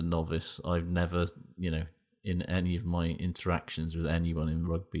outsider novice, I've never, you know, in any of my interactions with anyone in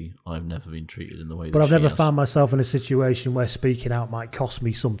rugby, I've never been treated in the way that But I've never has. found myself in a situation where speaking out might cost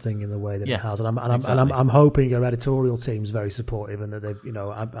me something in the way that it has. And exactly. I'm hoping your editorial team's very supportive and that they've, you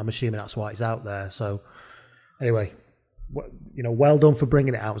know, I'm assuming that's why it's out there. So anyway, you know, well done for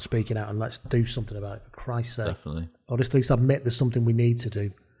bringing it out and speaking out, and let's do something about it, for Christ's sake. Definitely. Or at least admit there's something we need to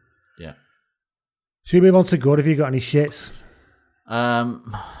do. Yeah. Should we move on to good? Have you got any shits?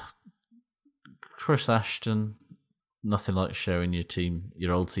 Chris Ashton, nothing like showing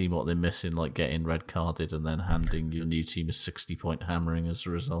your old team what they're missing, like getting red carded and then handing your new team a 60-point hammering as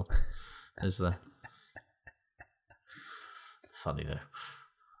a result. Is there? Funny though.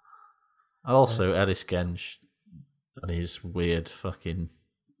 And also Ellis Genge and his weird fucking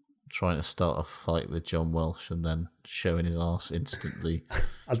trying to start a fight with John Welsh and then showing his arse instantly.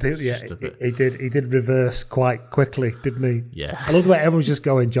 I think, yeah, he did reverse quite quickly, didn't he? Yeah. I love the way everyone's just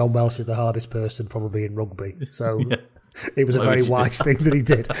going, John Welsh is the hardest person probably in rugby. So it was a very wise thing that he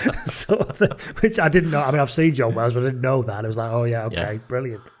did. Which I didn't know. I mean, I've seen John Welsh, but I didn't know that. I was like, oh yeah, okay,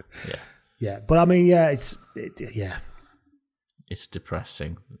 brilliant. Yeah. Yeah. But I mean, it's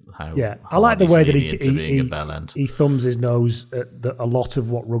depressing how I like the way that he thumbs his nose at a lot of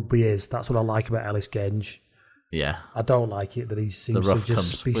what rugby is. That's what I like about Ellis Genge. Yeah. I don't like it that he seems to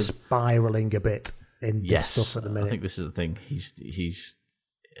just be spiralling a bit in this stuff at the minute. I think this is the thing. He's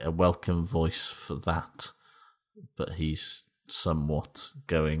a welcome voice for that, but he's somewhat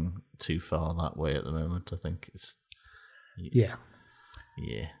going too far that way at the moment. I think it's yeah.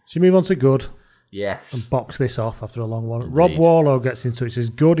 Should we move on to good? Yes. And box this off after a long one. Indeed. Rob Warlow gets into it. He says,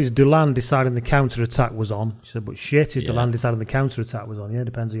 good is Dulan deciding the counter-attack was on. He said, but shit is Dulan deciding the counter-attack was on. Yeah,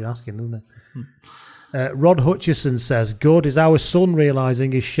 depends who you're asking, doesn't it? Rod Hutchison says, good is our son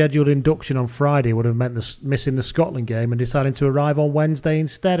realising his scheduled induction on Friday would have meant missing the Scotland game and deciding to arrive on Wednesday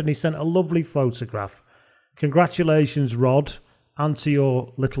instead. And he sent a lovely photograph. Congratulations, Rod, and to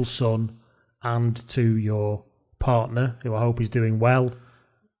your little son and to your partner, who I hope is doing well.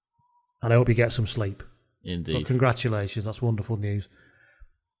 And I hope you get some sleep. Indeed. But congratulations, that's wonderful news.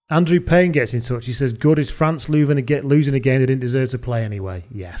 Andrew Payne gets in touch. He says, good is France losing a game they didn't deserve to play anyway.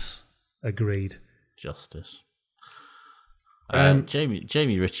 Yes, agreed. Justice.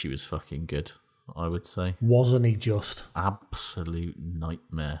 Jamie Ritchie was fucking good, I would say. Wasn't he just? Absolute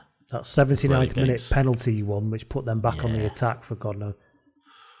nightmare. That 79th minute penalty he won, which put them back on the attack for God knows.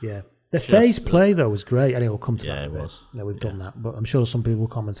 Yeah. The phase play, though, was great. Anyway, we'll come to that. Yeah, it was. Yeah, we've done that. But I'm sure some people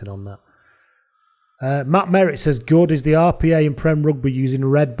commented on that. Matt Merritt says, good is the RPA and Prem Rugby using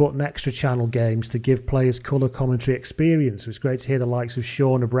red button extra channel games to give players colour commentary experience. It was great to hear the likes of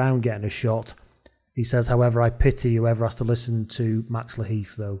Shauna Brown getting a shot. He says, however, I pity whoever has to listen to Max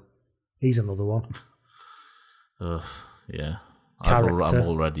Laheath, though. He's another one. Ugh, yeah. I'm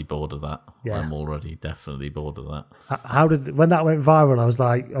already bored of that. Yeah. I'm already definitely bored of that. When that went viral, I was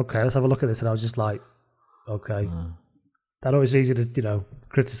like, okay, let's have a look at this. And I was just like, okay. I know it's easy to,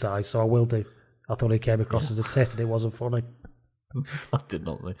 criticise, so I will do. I thought it came across as a tit and it wasn't funny. I did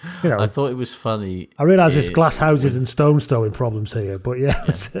not think. I thought it was funny. I realise there's glass houses and stones throwing problems here, but yeah.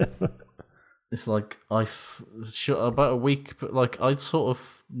 It's like, about a week, but like I'd sort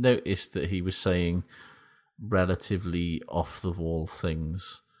of noticed that he was saying relatively off-the-wall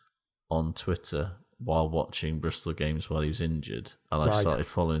things on Twitter while watching Bristol games while he was injured. And I started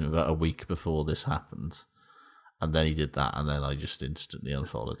following him about a week before this happened. And then he did that, and then I just instantly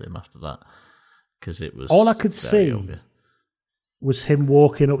unfollowed him after that. Because it was all I could see was him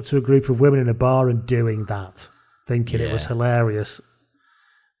walking up to a group of women in a bar and doing that, thinking it was hilarious.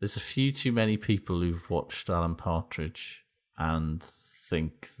 There's a few too many people who've watched Alan Partridge and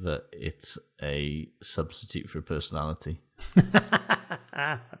think that it's a substitute for personality.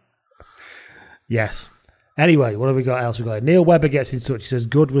 Yes. Anyway, what have we got else? Neil Webber gets in touch. He says,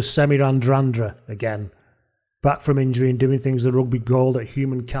 good was Semirandrandra again. Back from injury and doing things the rugby goal that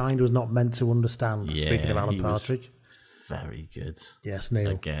humankind was not meant to understand. Yeah, Speaking of Alan Partridge. very good. Yes, Neil.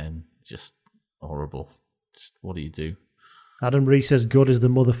 Again, just horrible. Just what do you do? Adam Rees says good as the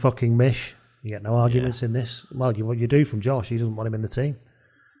motherfucking Mish. You get no arguments in this. Well, what you do from Josh, he doesn't want him in the team.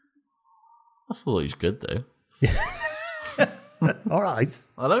 I thought he was good, though. All right.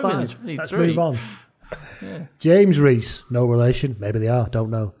 I don't mean it's 23. Let's move on. Yeah. James Rees, no relation. Maybe they are, don't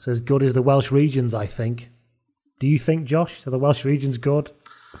know. Says good as the Welsh regions, I think. Do you think, Josh, are the Welsh regions good?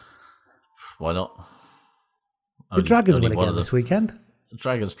 Why not? The Dragons win again this weekend. The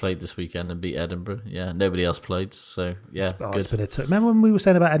Dragons played this weekend and beat Edinburgh. Yeah, nobody else played, so yeah, good. Remember when we were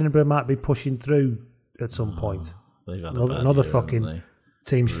saying about Edinburgh might be pushing through at some point? They've had another fucking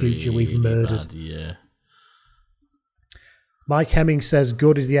team's future we've murdered. Bad, yeah. Mike Hemming says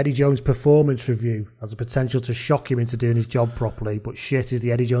good is the Eddie Jones performance review. Has the potential to shock him into doing his job properly, but shit is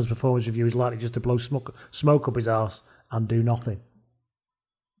the Eddie Jones performance review is likely just to blow smoke up his arse and do nothing.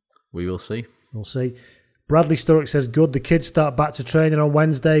 We will see. We'll see. Bradley Sturrock says good. The kids start back to training on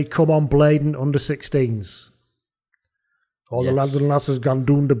Wednesday. Come on, Bladen, under 16s. All the lads and lasses gone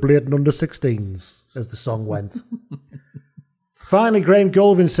down to Bladen under 16s, as the song went. Finally, Graham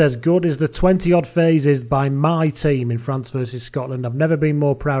Golvin says, good is the 20-odd phases by my team in France versus Scotland. I've never been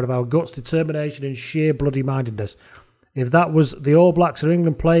more proud of our guts, determination and sheer bloody-mindedness. If that was the All Blacks or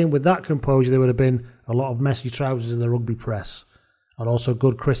England playing with that composure, there would have been a lot of messy trousers in the rugby press. And also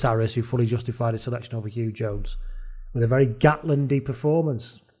good Chris Harris, who fully justified his selection over Hugh Jones. With a very Gatlandy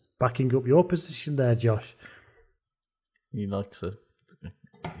performance. Backing up your position there, Josh. He likes a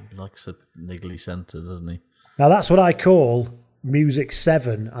niggly centre, doesn't he? Now, that's what I call Music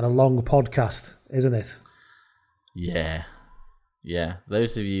 7 and a long podcast, isn't it? Yeah. Yeah.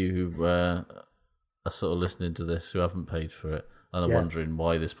 Those of you who are sort of listening to this who haven't paid for it and are wondering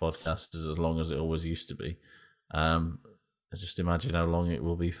why this podcast is as long as it always used to be, just imagine how long it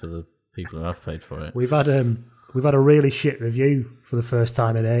will be for the people who have paid for it. We've had a really shit review for the first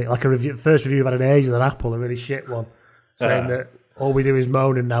time in age. Like first review we've had in age of an Apple, a really shit one, saying that all we do is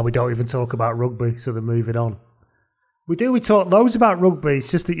moan and now we don't even talk about rugby, so they're moving on. We talk loads about rugby. It's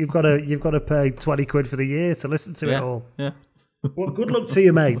just that you've got to pay 20 quid for the year to listen to it all. Yeah. Well, good luck to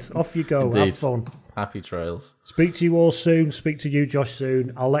you, mate. Off you go. Indeed. Have fun. Happy trails. Speak to you all soon. Speak to you, Josh,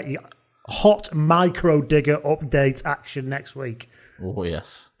 soon. I'll let you hot micro digger update action next week. Oh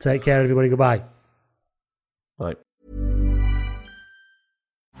yes. Take care, everybody. Goodbye. Bye.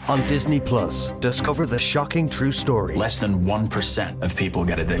 On Disney Plus, discover the shocking true story. Less than 1% of people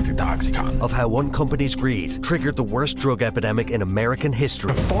get addicted to OxyContin. Of how one company's greed triggered the worst drug epidemic in American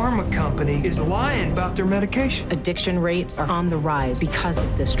history. A pharma company is lying about their medication. Addiction rates are on the rise because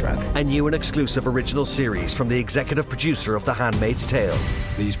of this drug. A new and exclusive original series from the executive producer of The Handmaid's Tale.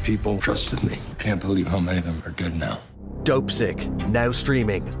 These people trusted me. Can't believe how many of them are dead now. Dopesick, now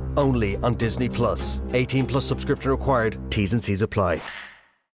streaming, only on Disney Plus. 18 plus subscription required. T's and C's apply.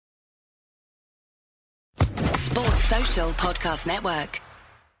 Sports Social Podcast Network.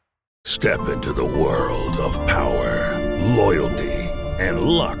 Step into the world of power, loyalty, and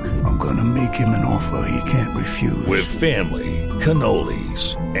luck. I'm gonna make him an offer he can't refuse. With family,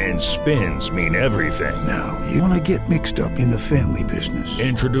 cannolis, and spins mean everything. Now, you wanna get mixed up in the family business.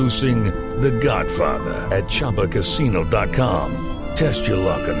 Introducing The Godfather at ChumbaCasino.com. Test your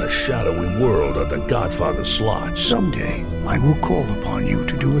luck in the shadowy world of The Godfather slot. Someday, I will call upon you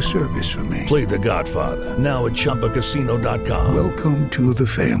to do a service for me. Play The Godfather, now at ChumbaCasino.com. Welcome to the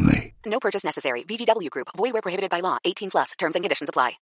family. No purchase necessary. VGW Group. Void where prohibited by law. 18 plus. Terms and conditions apply.